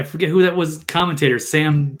 I forget who that was, commentator,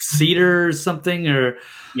 Sam Cedar or something, or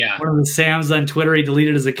one of the Sams on Twitter. He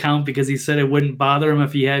deleted his account because he said it wouldn't bother him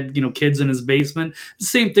if he had, kids in his basement. The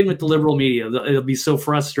same thing with the liberal media. It'll be so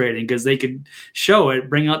frustrating because they could show it,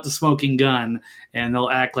 bring out the smoking gun, and they'll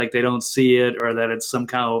act like they don't see it, or that it's some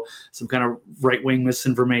kind of right-wing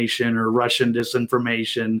misinformation or Russian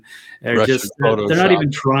disinformation. They're not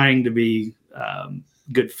even trying to be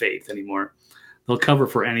good faith anymore. They'll cover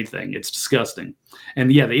for anything. It's disgusting.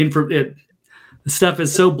 And yeah, the stuff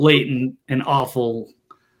is so blatant and awful,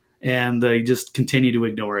 and they just continue to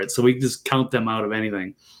ignore it. So we just count them out of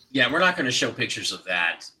anything. Yeah, we're not going to show pictures of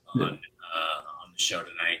that on the show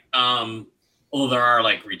tonight. Although there are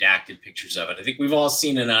like redacted pictures of it. I think we've all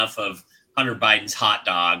seen enough of Hunter Biden's hot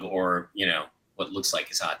dog, or what looks like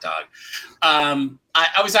his hot dog.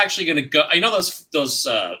 I was actually going to go. Those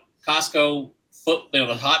Costco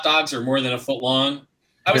the hot dogs are more than a foot long.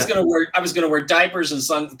 I was gonna wear diapers and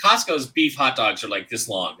Costco's beef hot dogs are like this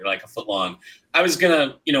long. They're like a foot long. I was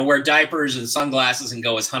gonna wear diapers and sunglasses and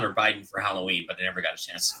go as Hunter Biden for Halloween, but I never got a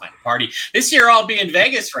chance to find a party. This year I'll be in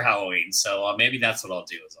Vegas for Halloween, so maybe that's what I'll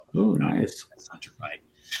do. Oh, nice. Hunter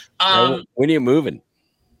Biden. When are you moving?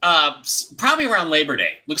 Probably around Labor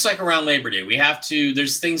Day. Looks like around Labor Day. We have to.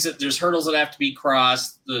 There's hurdles that have to be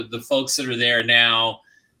crossed. The folks that are there now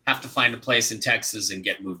have to find a place in Texas and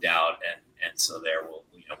get moved out, and so there we'll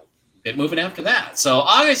get moving after that. So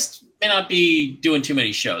August may not be doing too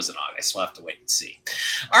many shows in August. We'll have to wait and see.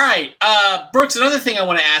 All right, Brooks, another thing I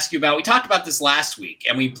want to ask you about. We talked about this last week,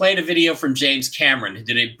 and we played a video from James Cameron, who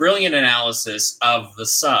did a brilliant analysis of the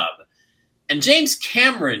sub. And James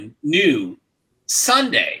Cameron knew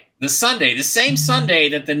the same Sunday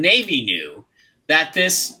that the Navy knew that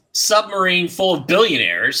this submarine full of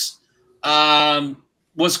billionaires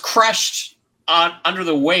was crushed under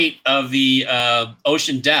the weight of the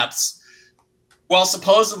ocean depths while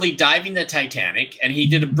supposedly diving the Titanic. And he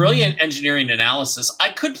did a brilliant engineering analysis. I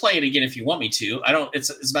could play it again if you want me to.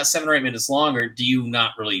 It's about 7 or 8 minutes long, or do you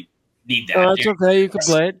not really need that? It's okay. You can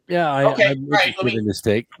play it. Yeah. Okay. Right. Let me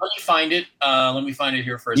find it. Let me find it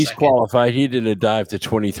here for a second. He's qualified. He did a dive to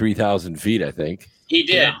 23,000 feet, I think. He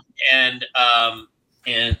did. and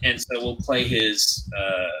so we'll play his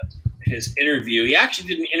interview. He actually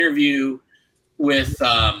did an interview with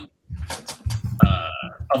of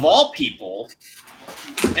all people,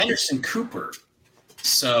 Anderson Cooper.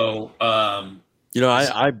 So I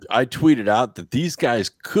tweeted out that these guys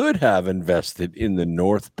could have invested in the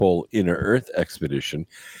North Pole Inner Earth expedition,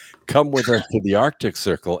 come with us to the Arctic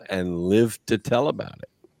Circle, and live to tell about it.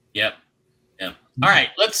 Yep. All right,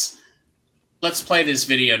 let's play this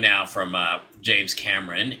video now from James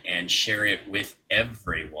Cameron and share it with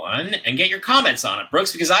everyone and get your comments on it,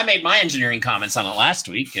 Brooks, because I made my engineering comments on it last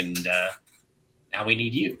week, and now we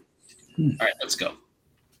need you. All right, let's go.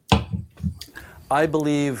 I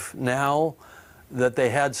believe now that they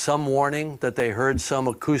had some warning, that they heard some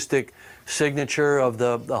acoustic signature of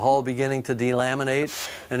the hull beginning to delaminate.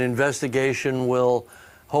 An investigation will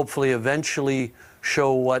hopefully eventually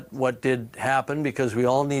show what did happen, because we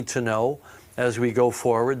all need to know as we go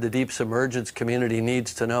forward. The deep submergence community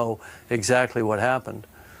needs to know exactly what happened.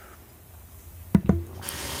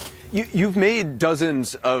 You've made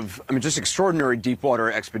dozens of, just extraordinary deep water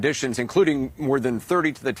expeditions, including more than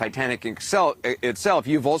 30 to the Titanic itself.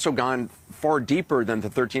 You've also gone far deeper than the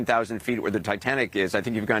 13,000 feet where the Titanic is. I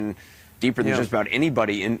think you've gone deeper than just about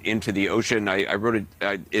anybody into the ocean. I wrote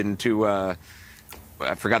it into, I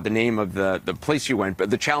forgot the name of the place you went, but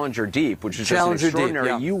the Challenger Deep, which is just extraordinary.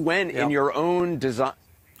 Deep, yeah. You went in your own design.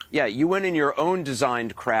 Yeah, you went in your own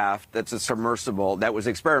designed craft that's a submersible that was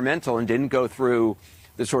experimental and didn't go through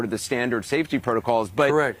the sort of the standard safety protocols, but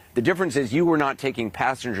correct. The difference is you were not taking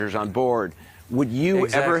passengers on board. Would you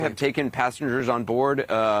ever have taken passengers on board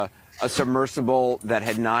a submersible that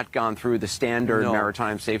had not gone through the standard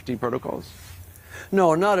maritime safety protocols?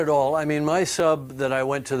 No, not at all. I mean, my sub that I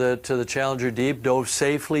went to the Challenger Deep dove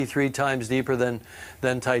safely 3 times deeper than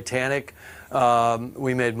Titanic.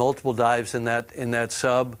 We made multiple dives in that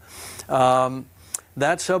sub.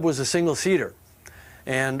 That sub was a single-seater.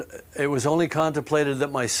 And it was only contemplated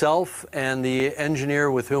that myself and the engineer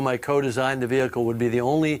with whom I co-designed the vehicle would be the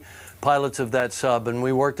only pilots of that sub. And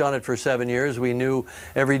we worked on it for 7 years. We knew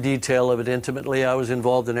every detail of it intimately. I was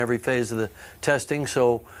involved in every phase of the testing.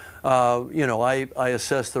 So, I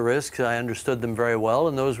assessed the risks. I understood them very well.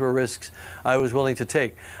 And those were risks I was willing to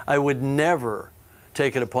take. I would never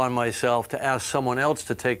take it upon myself to ask someone else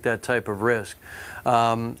to take that type of risk.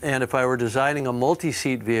 And if I were designing a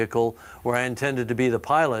multi-seat vehicle where I intended to be the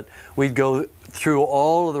pilot, we'd go through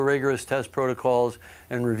all of the rigorous test protocols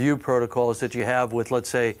and review protocols that you have with, let's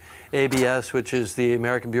say, ABS, which is the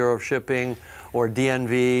American Bureau of Shipping, or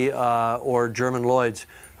DNV, or German Lloyd's,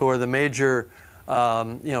 who are the major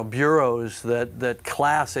bureaus that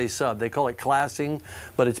class a sub. They call it classing,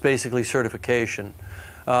 but it's basically certification.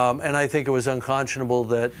 And I think it was unconscionable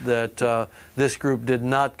that this group did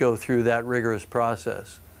not go through that rigorous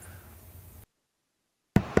process.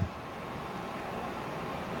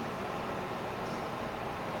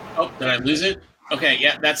 Oh, did I lose it? Okay,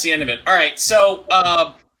 yeah, that's the end of it. All right, so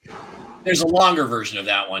there's a longer version of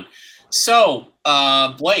that one. So,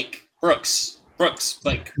 Brooks,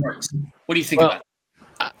 what do you think about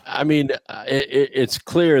it? I mean, it's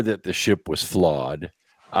clear that the ship was flawed.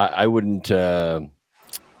 I wouldn't...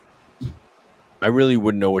 I really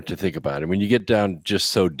wouldn't know what to think about it. When you get down just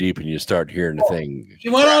so deep and you start hearing the thing. He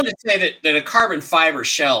went on to say that a carbon fiber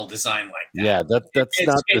shell designed like that. Yeah, that's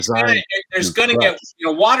not designed. There's going to get,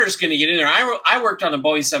 water's going to get in there. I worked on a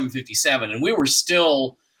Boeing 757, and we were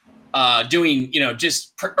still doing,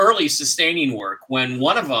 just early sustaining work when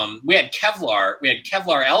one of them, we had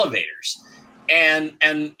Kevlar elevators. And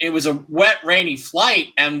it was a wet, rainy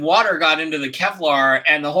flight, and water got into the Kevlar,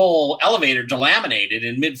 and the whole elevator delaminated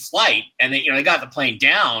in mid-flight. And they got the plane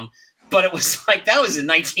down, but it was like that was in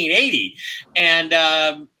 1980. And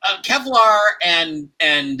Kevlar and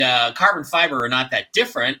carbon fiber are not that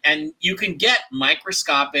different, and you can get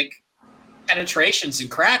microscopic penetrations and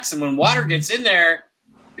cracks. And when water gets in there,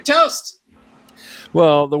 you're toast.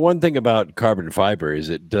 Well, the one thing about carbon fiber is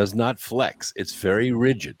it does not flex. It's very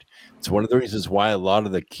rigid. It's one of the reasons why a lot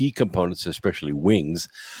of the key components, especially wings,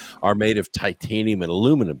 are made of titanium and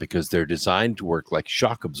aluminum, because they're designed to work like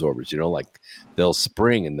shock absorbers, like they'll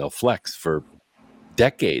spring and they'll flex for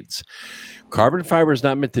decades. Carbon fiber is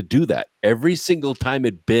not meant to do that. Every single time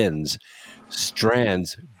it bends,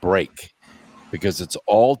 strands break, because it's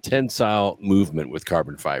all tensile movement with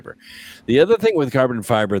carbon fiber. The other thing with carbon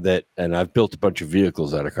fiber and I've built a bunch of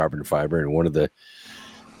vehicles out of carbon fiber, and one of the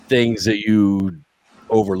things that you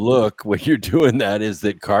overlook when you're doing that is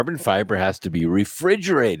that carbon fiber has to be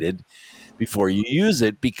refrigerated before you use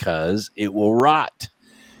it, because it will rot.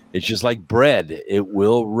 It's just like bread. It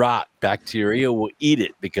will rot. Bacteria will eat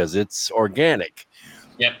it because it's organic.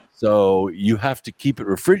 Yep. So you have to keep it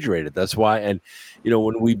refrigerated. That's why. And,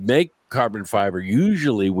 when we make carbon fiber,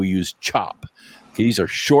 usually we use chop. Okay, these are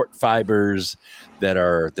short fibers that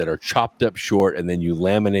are chopped up short, and then you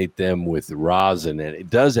laminate them with rosin. And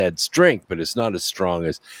it does add strength, but it's not as strong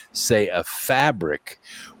as, say, a fabric,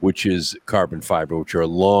 which is carbon fiber, which are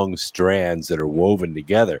long strands that are woven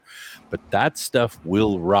together. But that stuff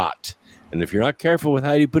will rot. And if you're not careful with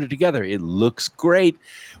how you put it together, it looks great.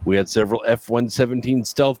 We had several F-117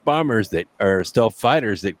 stealth stealth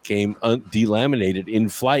fighters that came delaminated in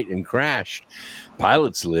flight and crashed.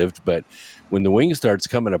 Pilots lived, but when the wing starts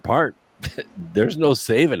coming apart, there's no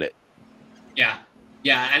saving it. Yeah.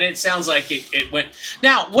 And it sounds like it went.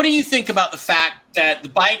 Now, what do you think about the fact that the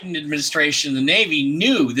Biden administration, the Navy,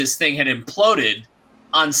 knew this thing had imploded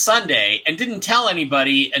on Sunday and didn't tell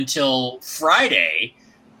anybody until Friday,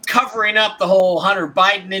 covering up the whole Hunter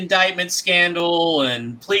Biden indictment scandal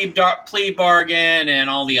and plea bargain and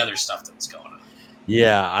all the other stuff that's going on?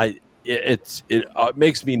 Yeah, it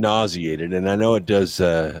makes me nauseated, and I know it does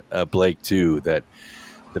Blake too, that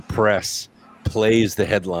the press plays the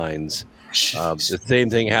headlines. The same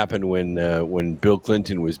thing happened when Bill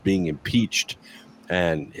Clinton was being impeached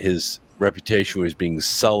and his reputation was being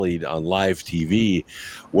sullied on live TV.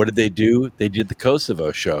 What did they do? They did the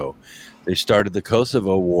Kosovo show. They started the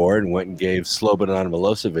Kosovo war and went and gave Slobodan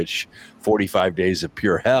Milosevic 45 days of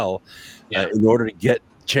pure hell in order to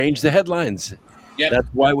change the headlines. Yep. That's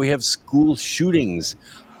why we have school shootings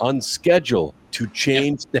on schedule, to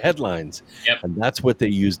change the headlines. Yep. And that's what they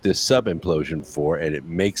used this sub implosion for, and it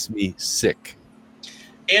makes me sick.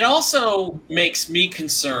 It also makes me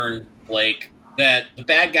concerned, Blake, that the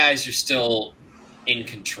bad guys are still in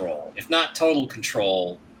control, if not total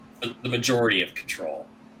control, the majority of control.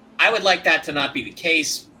 I would like that to not be the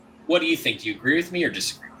case. What do you think? Do you agree with me or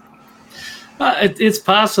disagree? It's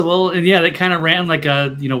possible, and yeah, they kind of ran like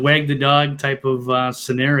a wag the dog type of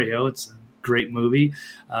scenario. It's a great movie,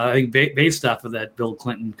 I think, based off of that Bill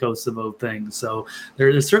Clinton Kosovo thing. So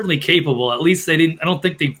they're certainly capable. At least they didn't. I don't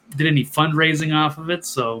think they did any fundraising off of it,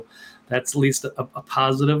 so that's at least a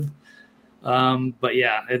positive. But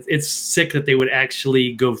yeah, it's sick that they would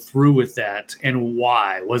actually go through with that. And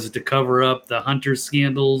why? Was it to cover up the Hunter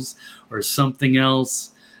scandals or something else?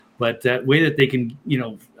 But that way that they can,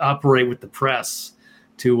 operate with the press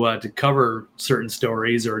to cover certain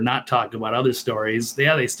stories or not talk about other stories.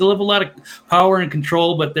 Yeah, they still have a lot of power and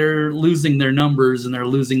control, but they're losing their numbers and they're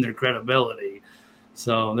losing their credibility.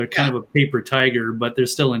 So they're kind of a paper tiger, but they're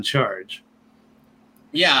still in charge.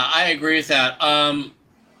 Yeah, I agree with that.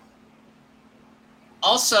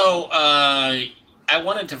 Also, I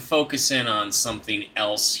wanted to focus in on something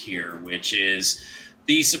else here, which is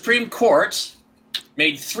the Supreme Court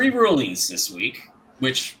made 3 rulings this week,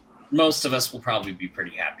 which most of us will probably be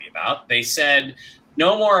pretty happy about. They said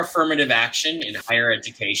no more affirmative action in higher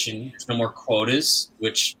education. There's no more quotas,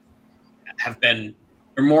 which are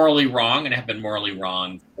morally wrong and have been morally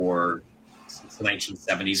wrong since the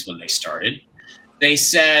 1970s when they started. They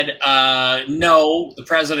said, no, the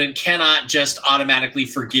president cannot just automatically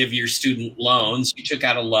forgive your student loans. You took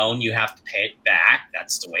out a loan, you have to pay it back.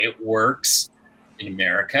 That's the way it works in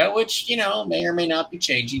America, which, may or may not be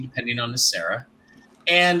changing depending on the Sarah.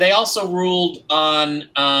 And they also ruled on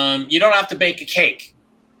you don't have to bake a cake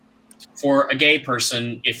for a gay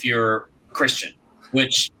person if you're Christian,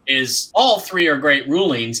 which is, all 3 are great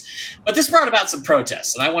rulings. But this brought about some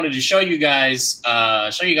protests, and I wanted to show you guys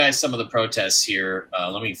some of the protests here.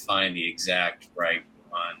 Let me find the exact right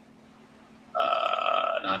one.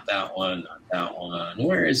 Not that one. Not that one.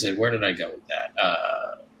 Where is it? Where did I go with that?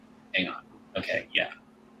 Hang on. Okay, yeah.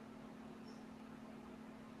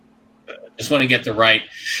 Just want to get the right.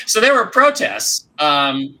 So there were protests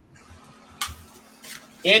in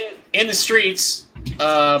the streets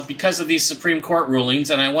because of these Supreme Court rulings,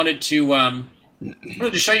 and I wanted to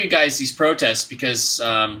show you guys these protests because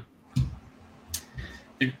they're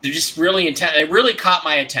just really intense. It really caught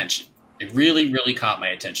my attention. It really, really caught my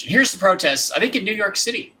attention. Here's the protests, I think, in New York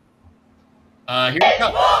City. Here we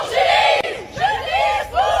go.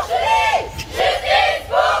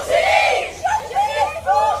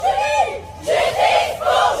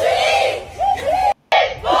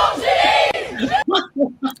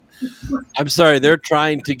 I'm sorry, they're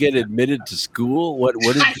trying to get admitted to school? What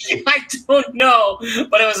is I don't know,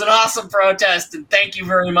 but it was an awesome protest, and thank you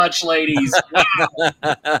very much, ladies. Wow.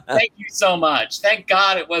 Thank you so much. Thank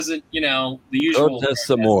God it wasn't, the usual. Protest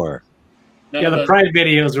some more. The Pride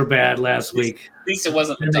videos were bad last week. At least it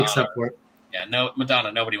wasn't It makes Madonna. up for it. Yeah, no,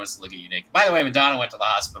 Madonna, nobody wants to look at you naked. By the way, Madonna went to the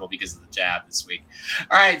hospital because of the jab this week.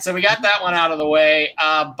 All right, so we got that one out of the way.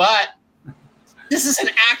 But this is an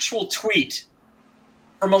actual tweet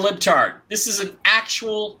from a libtard. This is an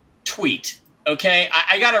actual tweet. Okay,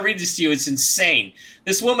 I got to read this to you. It's insane.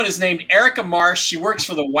 This woman is named Erica Marsh. She works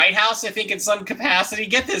for the White House, I think, in some capacity.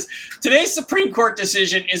 Get this. Today's Supreme Court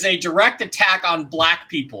decision is a direct attack on black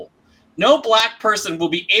people. No black person will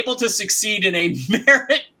be able to succeed in a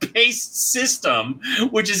merit-based system,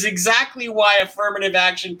 which is exactly why affirmative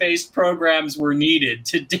action-based programs were needed.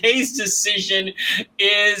 Today's decision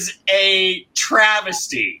is a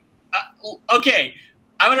travesty. Okay.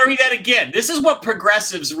 I'm going to read that again. This is what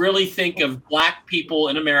progressives really think of black people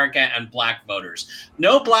in America and black voters.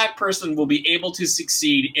 No black person will be able to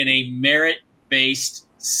succeed in a merit-based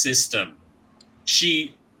system.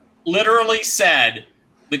 She literally said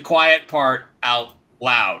the quiet part out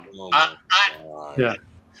loud. Yeah.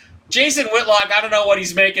 Jason Whitlock, I don't know what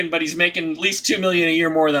he's making, but he's making at least $2 million a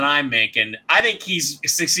year more than I'm making. I think he's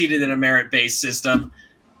succeeded in a merit-based system.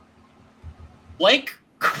 Blake,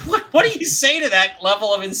 what do you say to that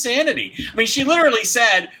level of insanity? I mean, she literally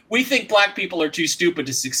said, we think black people are too stupid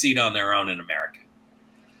to succeed on their own in America.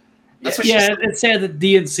 That's what she said. It's sad that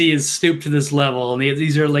DNC is stooped to this level. And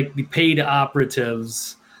these are like the paid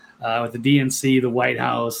operatives with the DNC, the White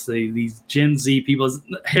House, these Gen Z people.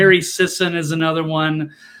 Harry Sisson is another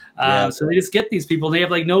one. So they just get these people. They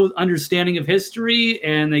have like no understanding of history,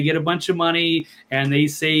 and they get a bunch of money, and they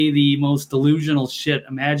say the most delusional shit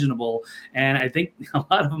imaginable. And I think a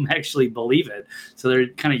lot of them actually believe it. So they're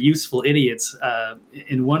kind of useful idiots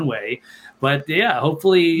in one way. But yeah,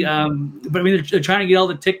 hopefully, but I mean, they're trying to get all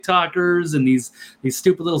the TikTokers and these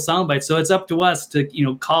stupid little sound bites. So it's up to us to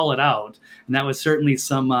call it out. And that was certainly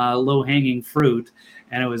some low hanging fruit,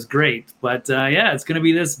 and it was great. But yeah, it's going to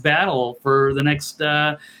be this battle for the next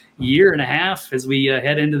year and a half as we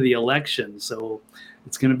head into the election. So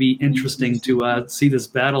it's going to be interesting to see this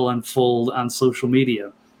battle unfold on social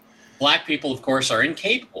media. Black people, of course, are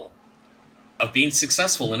incapable of being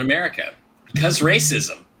successful in America because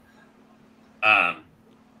racism.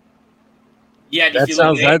 If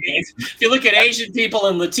you look at Asian people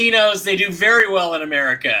and Latinos, they do very well in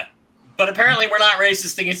America. But apparently we're not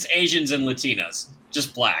racist against Asians and Latinos,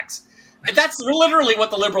 just blacks. And that's literally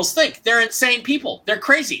what the liberals think. They're insane people. They're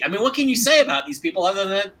crazy. I mean, what can you say about these people other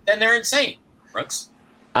than they're insane, Brooks?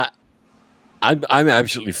 I'm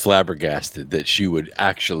absolutely flabbergasted that she would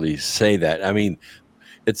actually say that. I mean,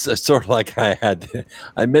 it's sort of like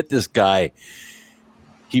I met this guy.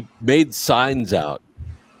 He made signs out,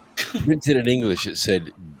 printed in English. It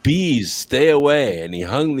said, "Bees, stay away." And he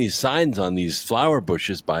hung these signs on these flower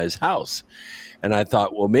bushes by his house. And I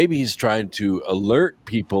thought, well, maybe he's trying to alert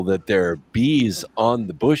people that there are bees on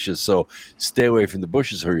the bushes. So stay away from the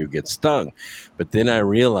bushes or you'll get stung. But then I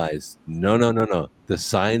realized, no. The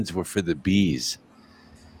signs were for the bees.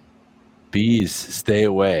 Bees, stay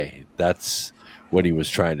away. That's what he was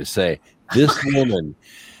trying to say. This woman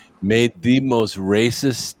made the most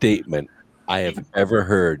racist statement I have ever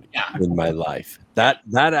heard in my life. That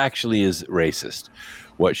actually is racist,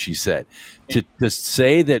 what she said. To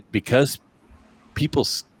say that because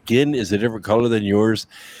people's skin is a different color than yours,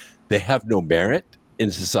 they have no merit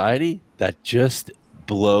in society, that just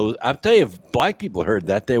blows. I'll tell you, if black people heard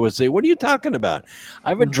that, they would say, what are you talking about? I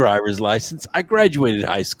have a driver's license. I graduated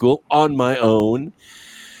high school on my own.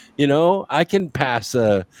 I can pass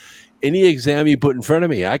any exam you put in front of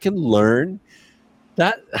me. I can learn.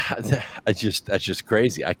 That's just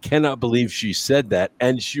crazy. I cannot believe she said that,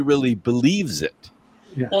 and she really believes it.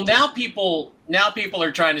 Yeah. Well, now people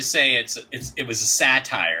are trying to say it was a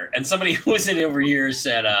satire, and somebody who was in over here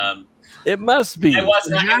said it must be. It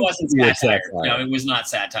wasn't satire. No, it was not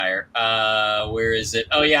satire. Where is it?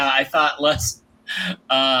 Oh yeah, I thought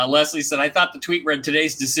Leslie said I thought the tweet read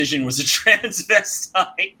today's decision was a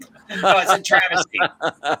transvestite. No, it's a travesty.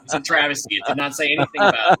 It's a travesty. It did not say anything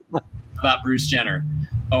about Bruce Jenner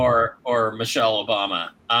or Michelle Obama.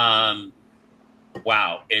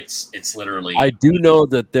 Wow, it's literally. I do know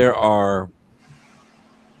that there are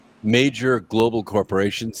major global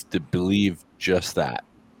corporations that believe just that.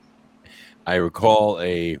 I recall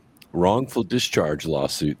a wrongful discharge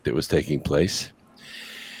lawsuit that was taking place.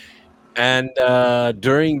 And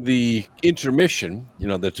during the intermission,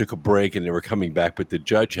 they took a break and they were coming back, but the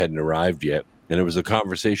judge hadn't arrived yet. And there was a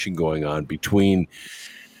conversation going on between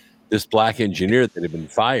this black engineer that had been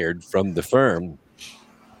fired from the firm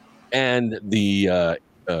and the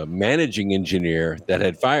managing engineer that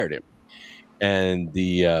had fired him. And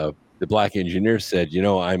the black engineer said,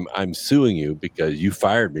 I'm suing you because you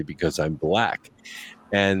fired me because I'm black.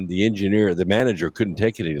 And the manager couldn't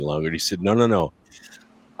take it any longer. He said, no.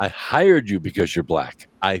 I hired you because you're black.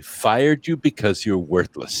 I fired you because you're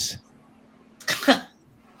worthless.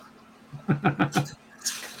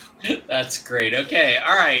 That's great. Okay.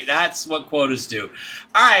 All right. That's what quotas do.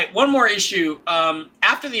 All right. One more issue.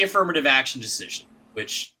 After the affirmative action decision,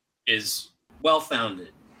 which is well founded,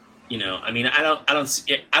 I mean, I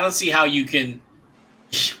don't see how you can.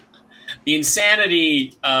 The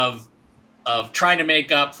insanity of trying to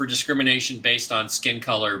make up for discrimination based on skin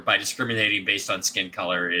color by discriminating based on skin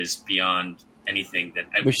color is beyond anything that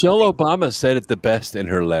Michelle Obama said it the best in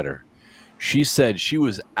her letter. She said she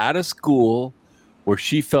was out of school where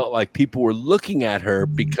she felt like people were looking at her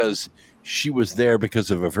because she was there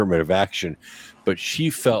because of affirmative action, but she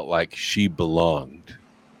felt like she belonged.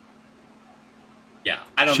 Yeah,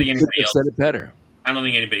 I don't think anybody else said it better. I don't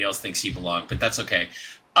think anybody else thinks he belonged, but that's okay.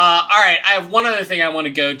 All right, I have one other thing I want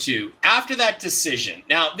to go to. After that decision,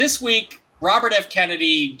 now this week, Robert F.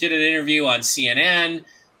 Kennedy did an interview on CNN.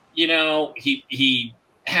 He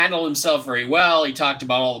handled himself very well. He talked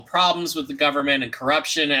about all the problems with the government and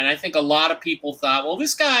corruption, and I think a lot of people thought, well,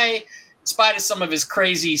 this guy, in spite of some of his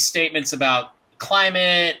crazy statements about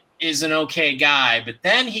climate, is an okay guy. But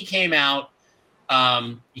then he came out.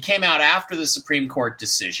 He came out after the Supreme Court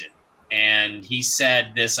decision. And he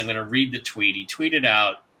said this, I'm going to read the tweet. He tweeted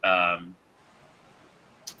out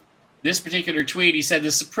this particular tweet. He said,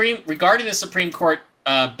 regarding the Supreme Court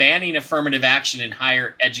banning affirmative action in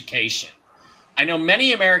higher education. I know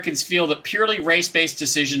many Americans feel that purely race-based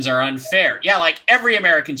decisions are unfair. Yeah, like every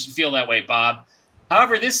American should feel that way, Bob.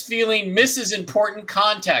 However, this feeling misses important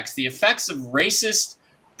context. The effects of racist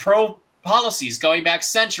policies going back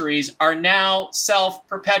centuries are now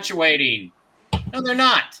self-perpetuating. No, they're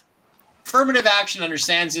not. Affirmative action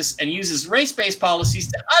understands this and uses race-based policies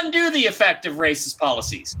to undo the effect of racist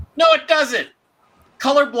policies. No, it doesn't.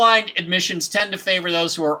 Colorblind admissions tend to favor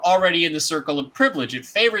those who are already in the circle of privilege. It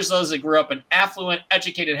favors those that grew up in affluent,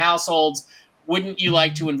 educated households. Wouldn't you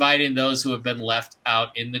like to invite in those who have been left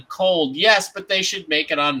out in the cold? Yes, but they should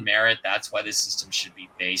make it on merit. That's why the system should be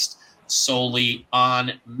based solely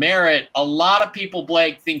on merit. A lot of people,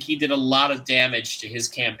 Blake, think he did a lot of damage to his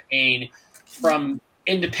campaign from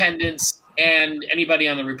independents and anybody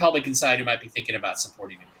on the Republican side who might be thinking about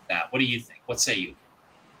supporting him with that. What do you think? What say you?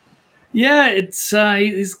 Yeah, he's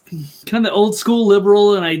kind of the old school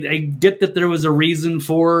liberal, and I get that there was a reason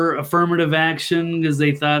for affirmative action because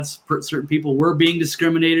they thought certain people were being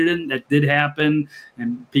discriminated in. That did happen,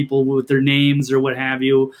 and people with their names or what have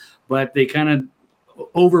you, but they kind of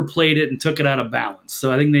overplayed it and took it out of balance.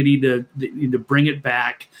 So I think they need to bring it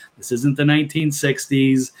back. This isn't the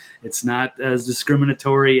 1960s. It's not as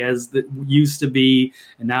discriminatory as it used to be,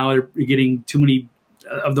 and now they're getting too many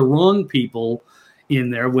of the wrong people in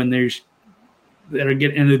there when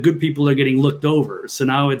and the good people are getting looked over. So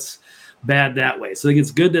now it's bad that way. So I think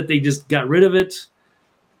it's good that they just got rid of it.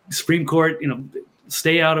 Supreme Court,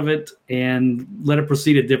 stay out of it and let it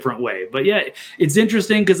proceed a different way. But yeah, it's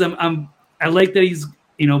interesting because I like that he's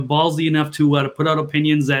ballsy enough to put out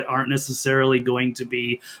opinions that aren't necessarily going to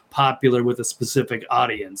be popular with a specific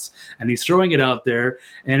audience, and he's throwing it out there,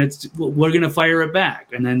 and we're going to fire it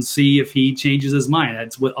back and then see if he changes his mind.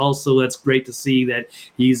 That's great to see that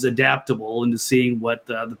he's adaptable into seeing what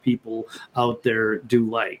the people out there do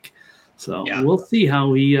like. So We'll see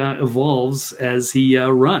how he evolves as he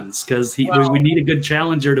runs, because we need a good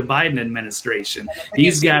challenger to Biden administration.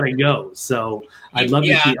 He's got to go. So I'd love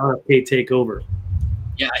to see RFK take over.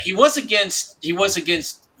 Yeah, he was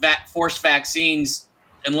against forced vaccines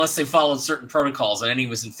unless they followed certain protocols, and then he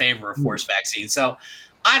was in favor of forced vaccines. So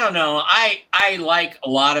I don't know. I like a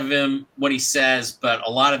lot of what he says, but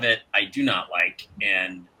a lot of it I do not like.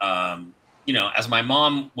 And as my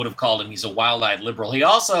mom would have called him, he's a wild-eyed liberal. He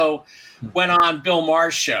also went on Bill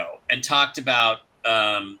Maher's show and talked about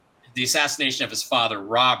the assassination of his father,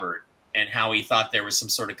 Robert, and how he thought there was some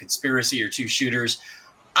sort of conspiracy or two shooters.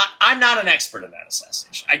 I'm not an expert in that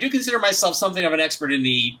assassination. I do consider myself something of an expert in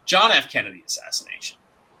the John F. Kennedy assassination,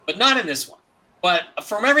 but not in this one. But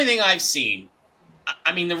from everything I've seen,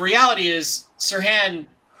 I mean, the reality is Sirhan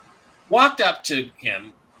walked up to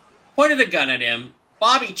him, pointed a gun at him.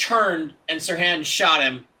 Bobby turned, and Sirhan shot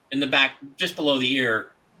him in the back, just below the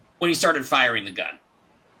ear, when he started firing the gun.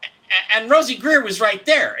 And Rosie Greer was right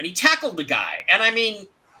there, and he tackled the guy. And I mean,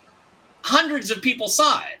 hundreds of people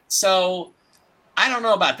saw it. So I don't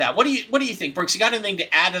know about that. What do you think, Brooks? You got anything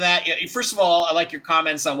to add to that? First of all, I like your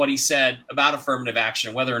comments on what he said about affirmative action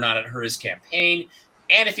and whether or not it hurt his campaign.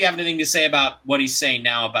 And if you have anything to say about what he's saying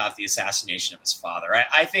now about the assassination of his father.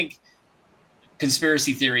 I think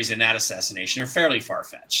conspiracy theories in that assassination are fairly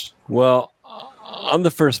far-fetched. Well, on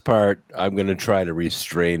the first part, I'm going to try to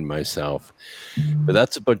restrain myself, but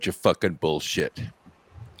that's a bunch of fucking bullshit.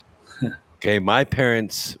 Okay, my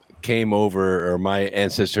parents came over, or my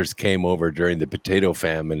ancestors came over during the potato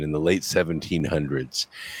famine in the late 1700s,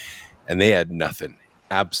 and they had nothing,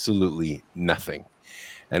 absolutely nothing.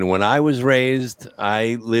 And when I was raised,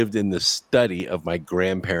 I lived in the study of my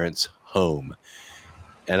grandparents' home.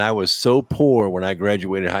 And I was so poor when I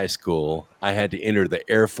graduated high school, I had to enter the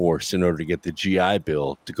Air Force in order to get the GI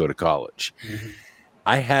Bill to go to college. Mm-hmm.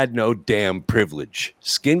 I had no damn privilege,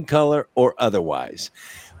 skin color or otherwise.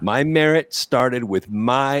 My merit started with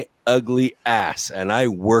my ugly ass, and I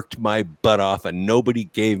worked my butt off, and nobody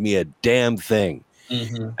gave me a damn thing.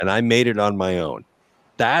 Mm-hmm. And I made it on my own.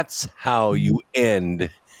 That's how you end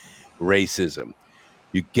racism.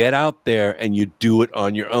 You get out there and you do it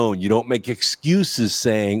on your own. You don't make excuses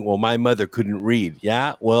saying, well, my mother couldn't read.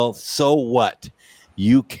 Yeah, well, so what?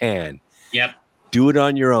 You can. Yep. Do it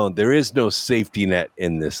on your own. There is no safety net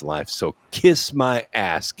in this life. So kiss my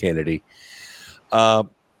ass, Kennedy.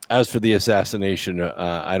 As for the assassination,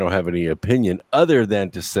 I don't have any opinion other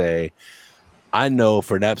than to say I know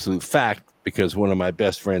for an absolute fact, because one of my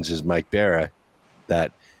best friends is Mike Bara,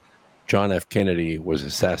 that John F. Kennedy was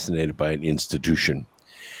assassinated by an institution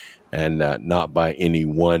and not by any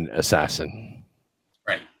one assassin.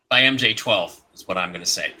 Right. By MJ-12 is what I'm going to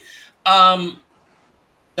say.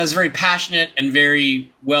 That's very passionate and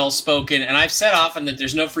very well-spoken. And I've said often that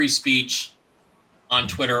there's no free speech on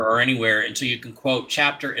Twitter or anywhere until you can quote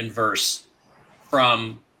chapter and verse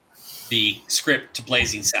from the script to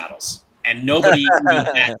Blazing Saddles. And nobody can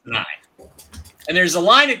do that tonight. And there's a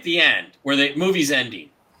line at the end where the movie's ending.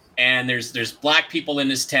 And there's black people in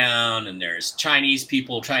this town, and there's Chinese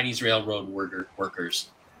people, Chinese railroad workers.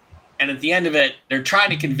 And at the end of it, they're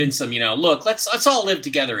trying to convince them, look, let's all live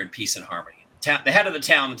together in peace and harmony. The head of the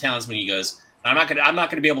townsman, he goes, I'm not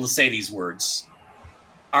gonna be able to say these words.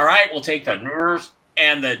 All right, we'll take the nerves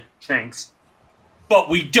and the things, but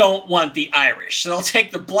we don't want the Irish. So they'll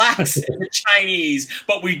take the blacks and the Chinese,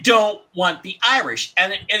 but we don't want the Irish.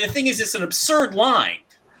 And the thing is, it's an absurd line,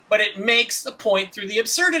 but it makes the point through the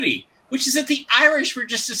absurdity, which is that the Irish were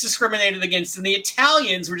just as discriminated against and the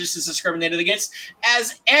Italians were just as discriminated against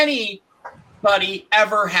as anybody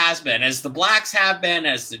ever has been, as the blacks have been,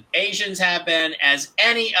 as the Asians have been, as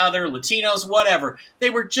any other Latinos, whatever. They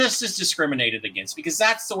were just as discriminated against because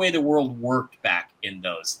that's the way the world worked back in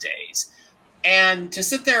those days. And to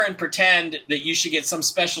sit there and pretend that you should get some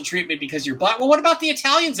special treatment because you're black, well, what about the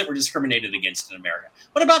Italians that were discriminated against in America?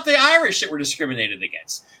 What about the Irish that were discriminated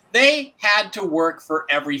against? They had to work for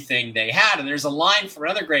everything they had. And there's a line from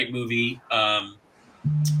another great movie.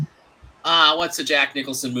 What's the Jack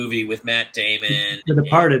Nicholson movie with Matt Damon? The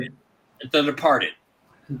Departed. The Departed.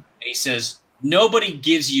 And he says, nobody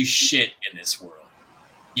gives you shit in this world.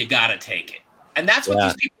 You got to take it. And that's what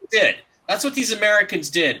these people did. That's what these Americans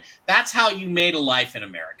did. That's how you made a life in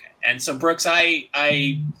America. And so, Brooks,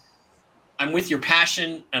 I'm with your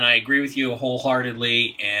passion, and I agree with you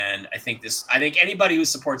wholeheartedly. And I think anybody who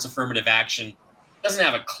supports affirmative action doesn't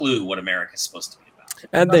have a clue what America is supposed to be about.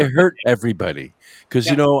 And they hurt everybody. Because,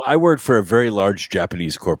 I worked for a very large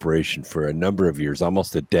Japanese corporation for a number of years,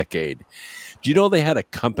 almost a decade. Do you know they had a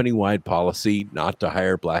company-wide policy not to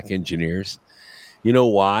hire black engineers? You know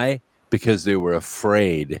why? Because they were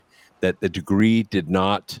afraid that the degree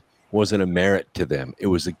wasn't a merit to them. It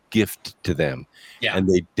was a gift to them. Yeah. And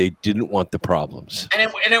they didn't want the problems.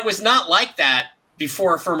 And it was not like that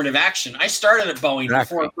before affirmative action. I started at Boeing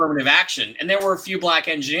before affirmative action, and there were a few black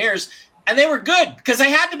engineers, and they were good because they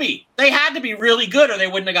had to be. They had to be really good or they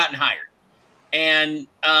wouldn't have gotten hired. And,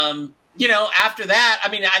 after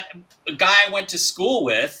that, a guy I went to school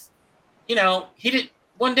with,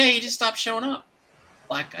 one day he just stopped showing up.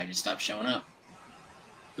 Black guy just stopped showing up.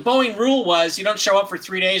 The Boeing rule was you don't show up for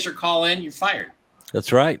 3 days or call in, you're fired.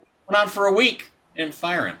 That's right. Went on for a week, didn't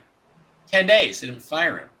fire him. 10 days, didn't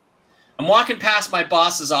fire him. I'm walking past my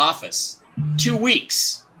boss's office 2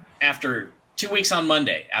 weeks on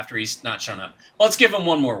Monday after he's not shown up. Well, let's give him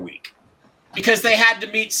one more week because they had to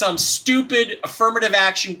meet some stupid affirmative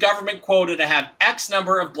action government quota to have X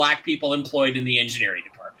number of black people employed in the engineering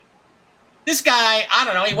department. This guy, I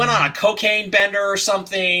don't know, he went on a cocaine bender or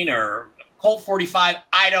something or Colt 45,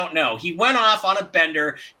 I don't know. He went off on a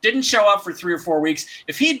bender, didn't show up for 3 or 4 weeks.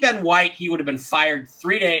 If he'd been white, he would have been fired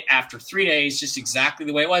after 3 days, just exactly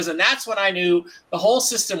the way it was. And that's when I knew the whole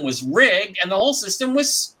system was rigged and the whole system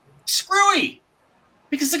was screwy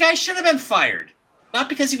because the guy should have been fired. Not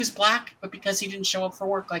because he was black, but because he didn't show up for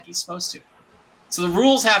work like he's supposed to. So the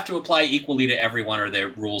rules have to apply equally to everyone or their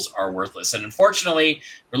rules are worthless. And unfortunately,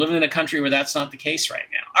 we're living in a country where that's not the case right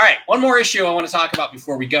now. All right, one more issue I want to talk about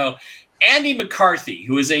before we go. Andy McCarthy,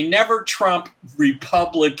 who is a never Trump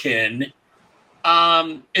Republican,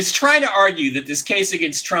 is trying to argue that this case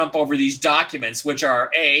against Trump over these documents, which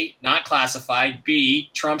are A, not classified, B,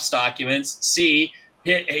 Trump's documents, C,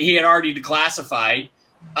 he had already declassified,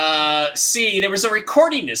 C, there was a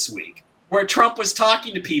recording this week where Trump was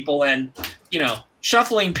talking to people and,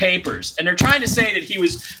 shuffling papers. And they're trying to say that he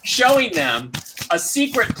was showing them a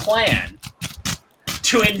secret plan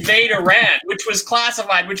to invade Iran, which was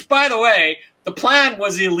classified, which, by the way, the plan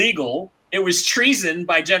was illegal. It was treason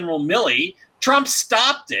by General Milley. Trump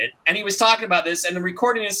stopped it, and he was talking about this, and the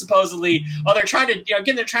recording is supposedly, they're trying to,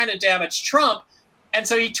 they're trying to damage Trump. And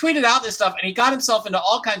so he tweeted out this stuff, and he got himself into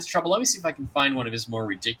all kinds of trouble. Let me see if I can find one of his more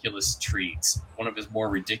ridiculous tweets.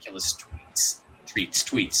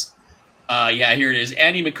 Yeah, here it is.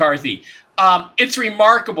 Andy McCarthy. It's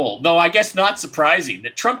remarkable, though I guess not surprising,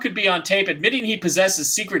 that Trump could be on tape admitting he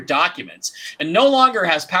possesses secret documents and no longer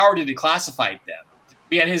has power to declassify them.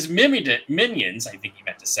 Yet his minions, I think he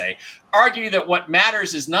meant to say, argue that what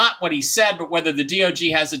matters is not what he said, but whether the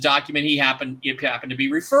DOJ has a document he happened to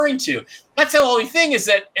be referring to. That's the only thing is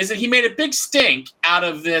that he made a big stink out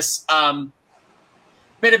of this.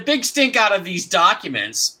 Made a big stink out of these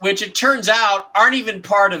documents, which it turns out aren't even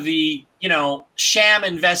part of the sham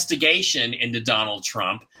investigation into Donald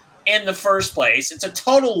Trump in the first place. It's a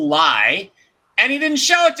total lie, and he didn't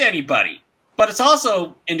show it to anybody. But it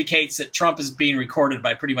also indicates that Trump is being recorded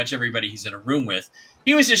by pretty much everybody he's in a room with.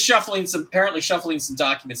 He was just apparently shuffling some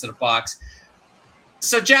documents in a box.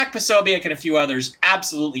 So Jack Posobiec and a few others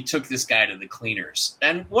absolutely took this guy to the cleaners.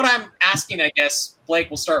 And what I'm asking, I guess,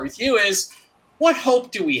 Blake, we'll start with you, is what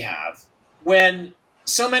hope do we have when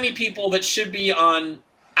so many people that should be on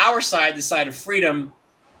our side, the side of freedom,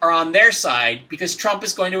 are on their side because Trump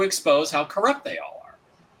is going to expose how corrupt they all are?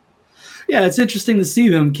 Yeah, it's interesting to see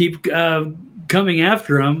them keep coming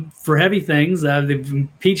after him for heavy things. They've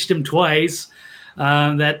impeached him twice.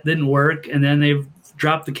 That didn't work. And then they've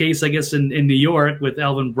dropped the case, I guess, in New York with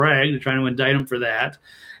Alvin Bragg. They're trying to indict him for that.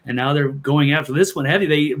 And now they're going after this one heavy.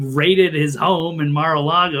 They raided his home in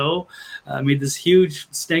Mar-a-Lago, made this huge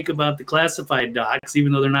stink about the classified docs,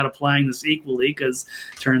 even though they're not applying this equally, because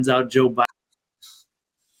it turns out Joe Biden,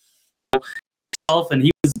 and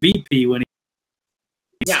he was VP when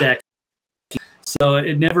he stacked. So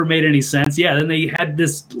it never made any sense. Yeah, then they had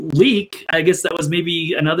this leak. I guess that was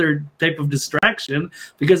maybe another type of distraction,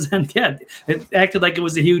 because then, it acted like it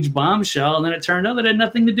was a huge bombshell, and then it turned out that it had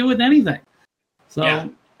nothing to do with anything. So yeah,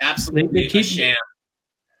 absolutely, they keep a sham.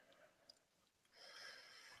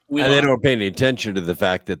 And they don't pay any attention to the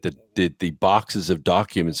fact that the boxes of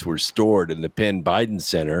documents were stored in the Penn Biden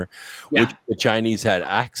Center, which the Chinese had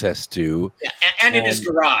access to. Yeah, and in his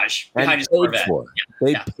garage behind his Corvette.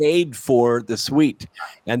 They paid for the suite,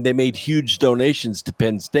 and they made huge donations to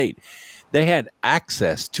Penn State. They had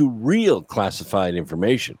access to real classified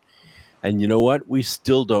information. And you know what? We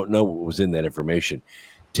still don't know what was in that information.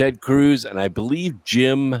 Ted Cruz and I believe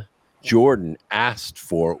Jim Jordan asked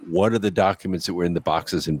for what are the documents that were in the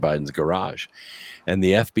boxes in Biden's garage, and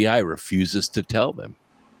the FBI refuses to tell them.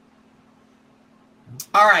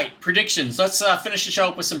 All right, predictions. Let's finish the show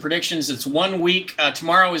up with some predictions. It's 1 week.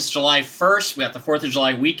 Tomorrow is July 1st. We have the 4th of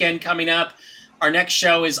July weekend coming up. Our next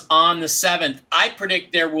show is on the 7th. I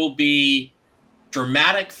predict there will be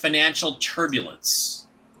dramatic financial turbulence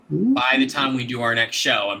by the time we do our next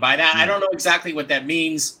show. And by that, I don't know exactly what that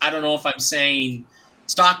means. I don't know if I'm saying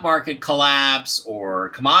stock market collapse or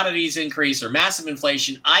commodities increase or massive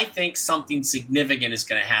inflation. I think something significant is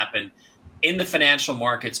going to happen in the financial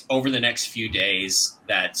markets over the next few days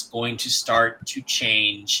that's going to start to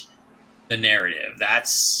change the narrative.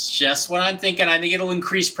 That's just what I'm thinking. I think it'll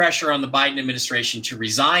increase pressure on the Biden administration to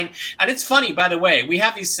resign. And it's funny, by the way, we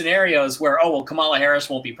have these scenarios where, Kamala Harris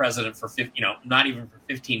won't be president for not even for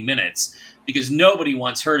 15 minutes because nobody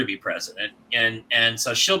wants her to be president. And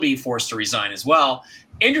so she'll be forced to resign as well.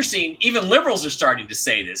 Interesting, even liberals are starting to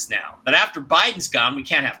say this now, that after Biden's gone, we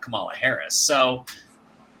can't have Kamala Harris. So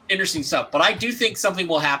interesting stuff. But I do think something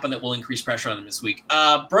will happen that will increase pressure on them this week.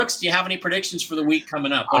 Brooks, do you have any predictions for the week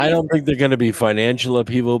coming up? I don't think they're going to be financial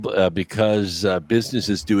upheaval because business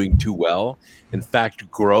is doing too well. In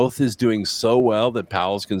fact, growth is doing so well that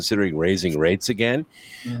Powell's considering raising rates again.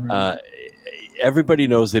 Mm-hmm. Everybody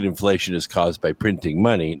knows that inflation is caused by printing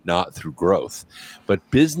money, not through growth. But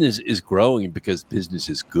business is growing because business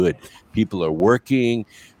is good. People are working,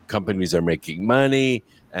 companies are making money,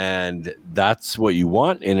 and that's what you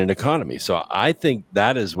want in an economy. So I think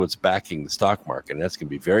that is what's backing the stock market, and that's going to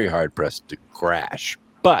be very hard-pressed to crash.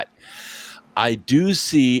 But I do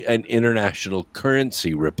see an international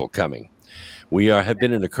currency ripple coming. We have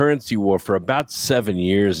been in a currency war for about 7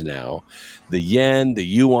 years now. The yen, the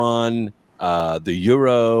yuan, the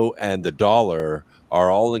euro and the dollar are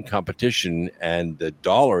all in competition, and the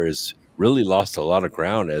dollar has really lost a lot of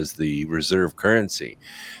ground as the reserve currency.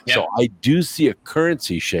 Yep. So I do see a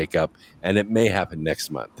currency shakeup, and it may happen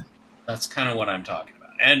next month. That's kind of what I'm talking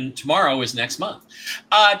about. And tomorrow is next month.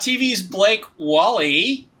 TV's Blake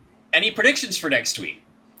Walley. Any predictions for next week?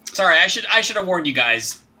 Sorry, I should have warned you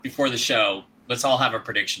guys before the show. Let's all have a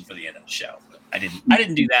prediction for the end of the show. But I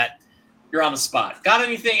didn't do that. You're on the spot. Got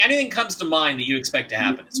anything? Anything comes to mind that you expect to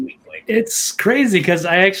happen this week, Blake? It's crazy because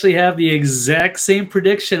I actually have the exact same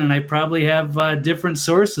prediction, and I probably have different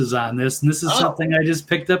sources on this. And this is something I just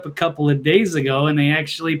picked up a couple of days ago, and they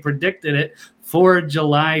actually predicted it for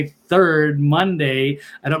July 3rd, Monday.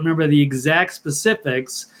 I don't remember the exact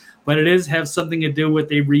specifics, but it is have something to do with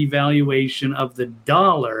a revaluation of the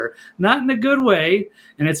dollar, not in a good way.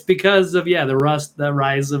 And it's because of, the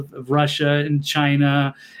rise of Russia and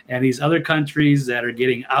China and these other countries that are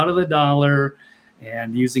getting out of the dollar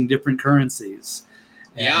and using different currencies.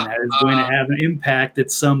 And that is going to have an impact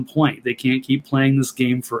at some point. They can't keep playing this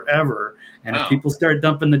game forever. And if people start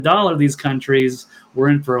dumping the dollar, these countries, we're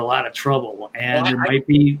in for a lot of trouble. And there might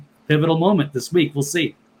be a pivotal moment this week. We'll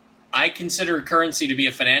see. I consider currency to be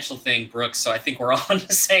a financial thing, Brooks, so I think we're all on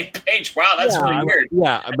the same page. Wow, that's really weird.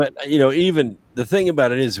 Yeah, but even the thing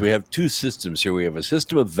about it is we have two systems here. We have a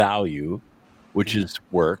system of value, which is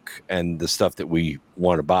work and the stuff that we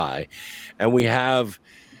want to buy, and we have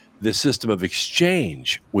the system of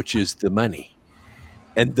exchange, which is the money.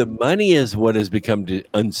 And the money is what has become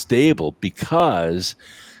unstable because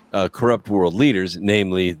corrupt world leaders,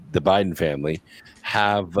 namely the Biden family,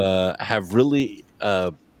 have really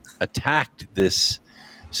attacked this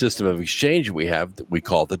system of exchange we have that we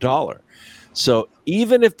call the dollar. So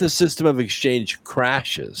even if the system of exchange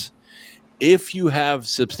crashes, if you have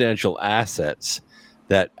substantial assets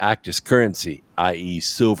that act as currency, i.e.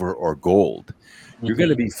 silver or gold, you're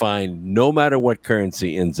going to be fine no matter what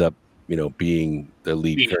currency ends up, being the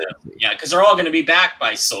lead currency. Yeah, because they're all going to be backed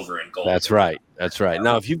by silver and gold. That's right. That's right.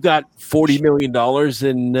 Now, if you've got $40 million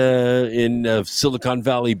in Silicon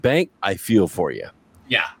Valley Bank, I feel for you.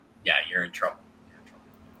 Yeah, you're in trouble.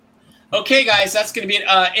 Okay, guys, that's going to be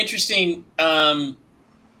interesting. The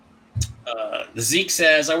Zeke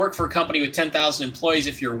says, I work for a company with 10,000 employees.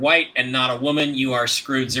 If you're white and not a woman, you are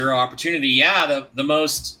screwed. Zero opportunity. Yeah, the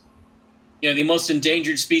most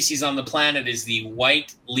endangered species on the planet is the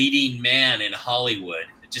white leading man in Hollywood.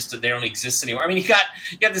 They don't exist anymore. I mean, you got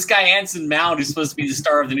this guy Anson Mount who's supposed to be the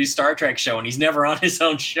star of the new Star Trek show, and he's never on his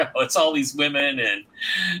own show. It's all these women, and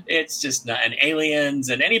it's just not, and aliens,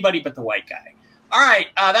 and anybody but the white guy. All right,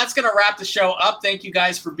 that's going to wrap the show up. Thank you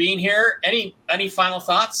guys for being here. Any final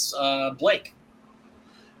thoughts, Blake?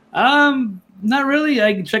 Not really.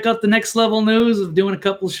 I can check out the Next Level News of doing a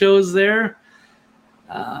couple shows there.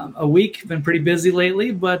 A week. Been pretty busy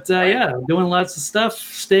lately, but doing lots of stuff,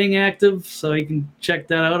 staying active. So you can check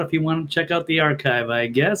that out if you want to check out the archive, I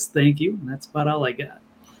guess. Thank you. That's about all I got.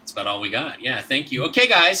 That's about all we got. Yeah, thank you. Okay,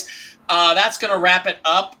 guys, that's going to wrap it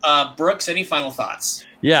up. Brooks, any final thoughts?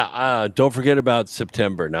 Yeah, don't forget about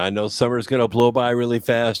September. Now, I know summer's going to blow by really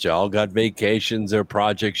fast. You all got vacations or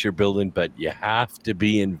projects you're building, but you have to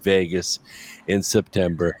be in Vegas in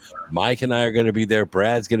September. Mike and I are going to be there.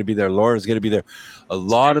 Brad's going to be there. Laura's going to be there. A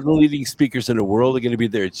lot of the leading speakers in the world are going to be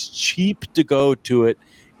there. It's cheap to go to it.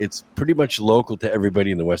 It's pretty much local to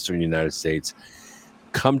everybody in the Western United States.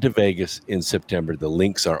 Come to Vegas in September. The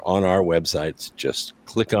links are on our websites. Just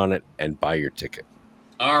click on it and buy your ticket.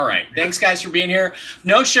 All right. Thanks, guys, for being here.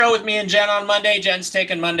 No show with me and Jen on Monday. Jen's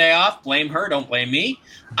taking Monday off. Blame her. Don't blame me.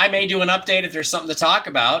 I may do an update if there's something to talk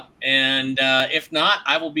about. And if not,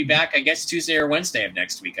 I will be back, I guess, Tuesday or Wednesday of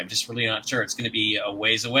next week. I'm just really not sure. It's going to be a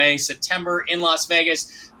ways away. September in Las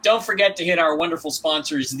Vegas. Don't forget to hit our wonderful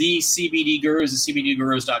sponsors, the CBD Gurus,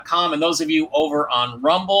 thecbdgurus.com. And those of you over on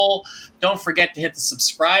Rumble, don't forget to hit the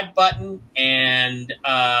subscribe button and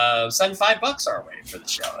send $5 our way for the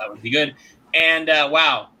show. That would be good. And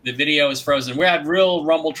wow, the video is frozen. We had real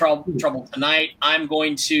Rumble trouble tonight. I'm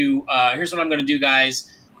going to, here's what I'm going to do,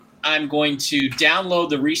 guys. I'm going to download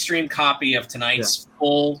the restream copy of tonight's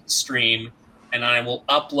full stream, and I will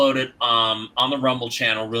upload it on the Rumble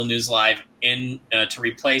channel, Real News Live, to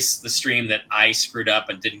replace the stream that I screwed up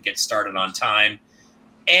and didn't get started on time,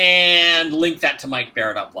 and link that to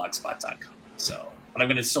mikebara.blogspot.com. So, but I'm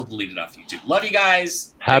going to still delete it off YouTube. Love you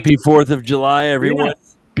guys. Happy 4th of July, everyone. Yeah.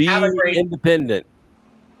 Be independent.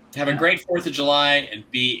 Have a great 4th of July and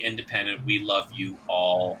be independent. We love you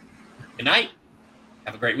all. Good night.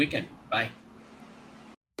 Have a great weekend. Bye.